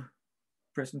through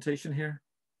presentation here.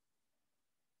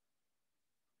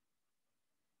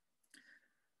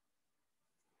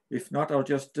 If not, I'll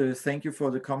just thank you for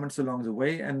the comments along the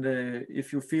way. And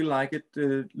if you feel like it,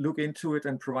 look into it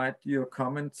and provide your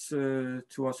comments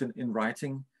to us in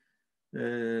writing.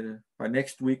 By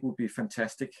next week would be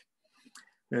fantastic.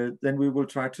 Then we will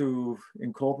try to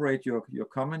incorporate your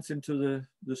comments into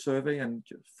the survey and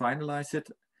finalize it.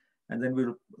 And then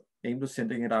we'll aim to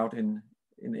sending it out in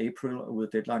April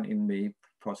with a deadline in May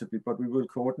possibly, but we will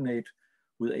coordinate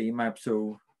with AMAP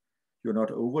so you're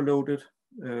not overloaded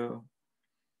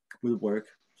with work.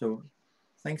 So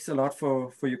thanks a lot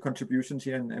for your contributions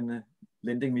here and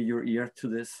lending me your ear to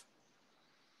this.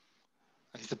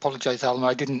 to apologise, Alma.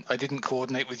 I didn't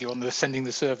coordinate with you on the sending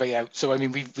the survey out. So I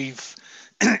mean, we've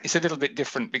it's a little bit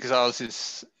different because ours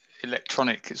is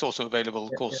electronic. It's also available,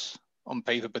 of course, on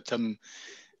paper. But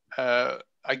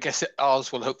I guess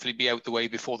ours will hopefully be out the way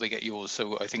before they get yours.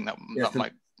 So I think that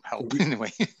might help in a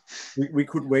way. we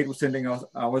could wait with sending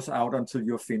ours out until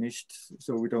you're finished,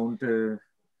 so we don't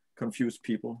confuse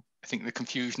people. I think the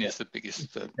confusion is the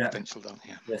biggest potential down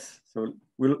here. Yes, so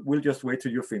we'll just wait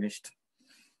till you're finished.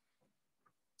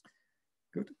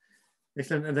 Good,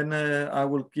 excellent. And then I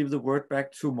will give the word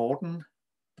back to Morten.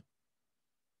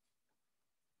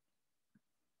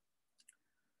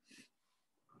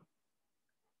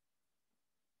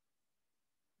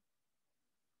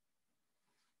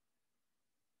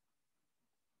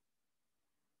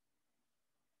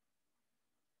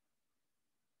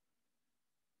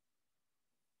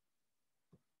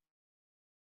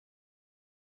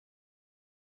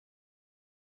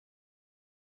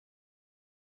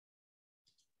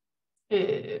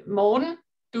 Morten,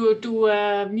 du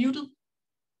er muted.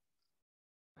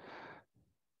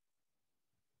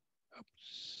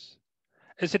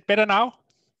 Is it better now?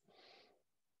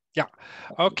 Yeah.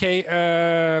 Okay.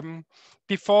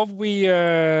 Before we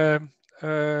end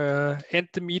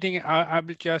the meeting, I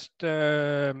will just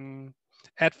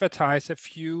advertise a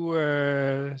few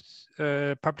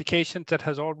publications that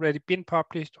has already been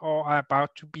published or are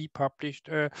about to be published,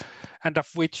 and of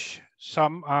which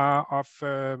some are of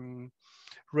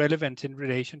relevant in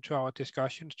relation to our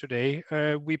discussions today.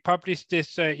 We published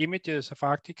this Images of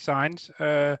Arctic Science,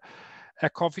 a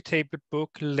coffee table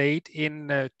book late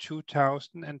in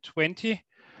 2020.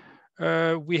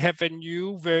 We have a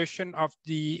new version of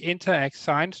the Interact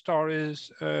Science Stories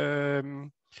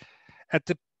at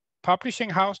the publishing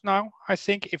house now, I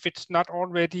think, if it's not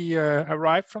already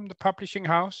arrived from the publishing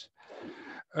house.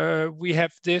 We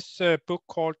have this book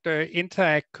called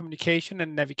Interact Communication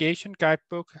and Navigation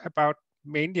Guidebook,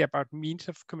 mainly about means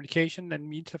of communication and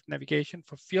means of navigation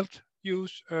for field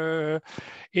use.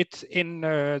 It's in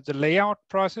the layout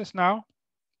process now.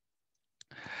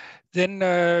 Then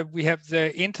we have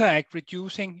the Interact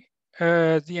Reducing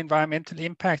the Environmental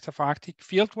Impacts of Arctic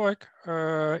Fieldwork.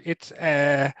 It's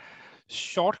a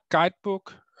short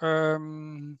guidebook,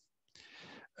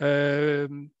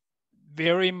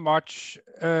 very much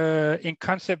in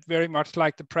concept, very much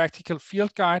like the practical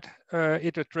field guide.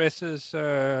 It addresses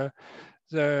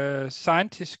the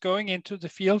scientists going into the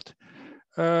field,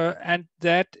 and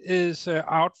that is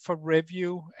out for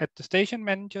review at the station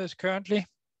managers currently.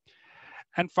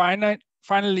 And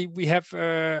finally, we have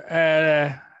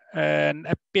a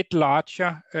bit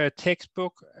larger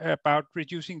textbook about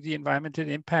reducing the environmental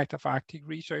impact of Arctic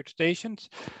research stations.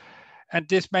 And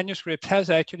this manuscript has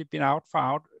actually been out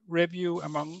for review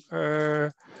among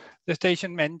the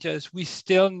station managers. We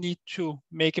still need to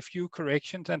make a few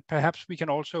corrections, and perhaps we can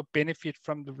also benefit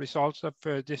from the results of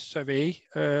this survey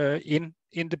in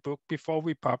the book before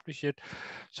we publish it.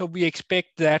 So we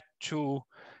expect that to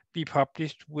be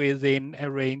published within a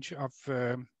range of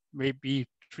maybe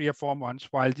 3 or 4 months,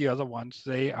 while the other ones,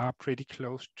 they are pretty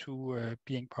close to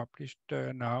being published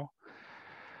now.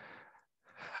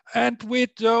 And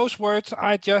with those words,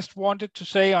 I just wanted to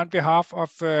say on behalf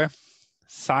of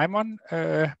Simon,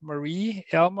 Marie,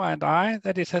 Elmer, and I,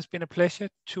 that it has been a pleasure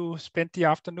to spend the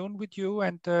afternoon with you,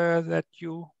 and that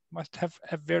you must have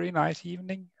a very nice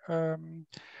evening. Do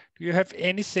you have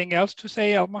anything else to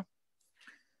say, Elmer?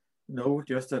 No,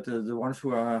 just that the ones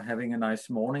who are having a nice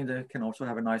morning, they can also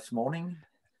have a nice morning.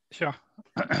 Sure.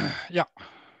 Yeah.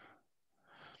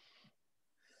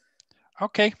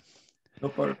 Okay. No,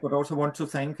 but also want to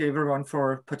thank everyone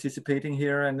for participating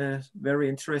here, and a very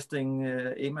interesting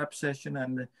AMAP session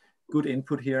and good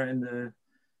input here in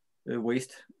the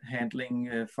waste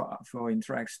handling for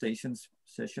Interact Stations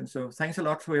session. So thanks a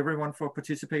lot to everyone for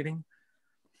participating.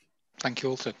 Thank you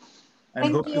also.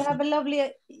 And thank you. Have a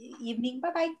lovely evening.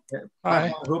 Bye-bye. Yeah, bye. I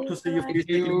hope to see you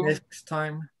physically next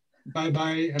time.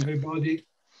 Bye-bye, everybody.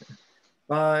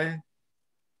 Bye.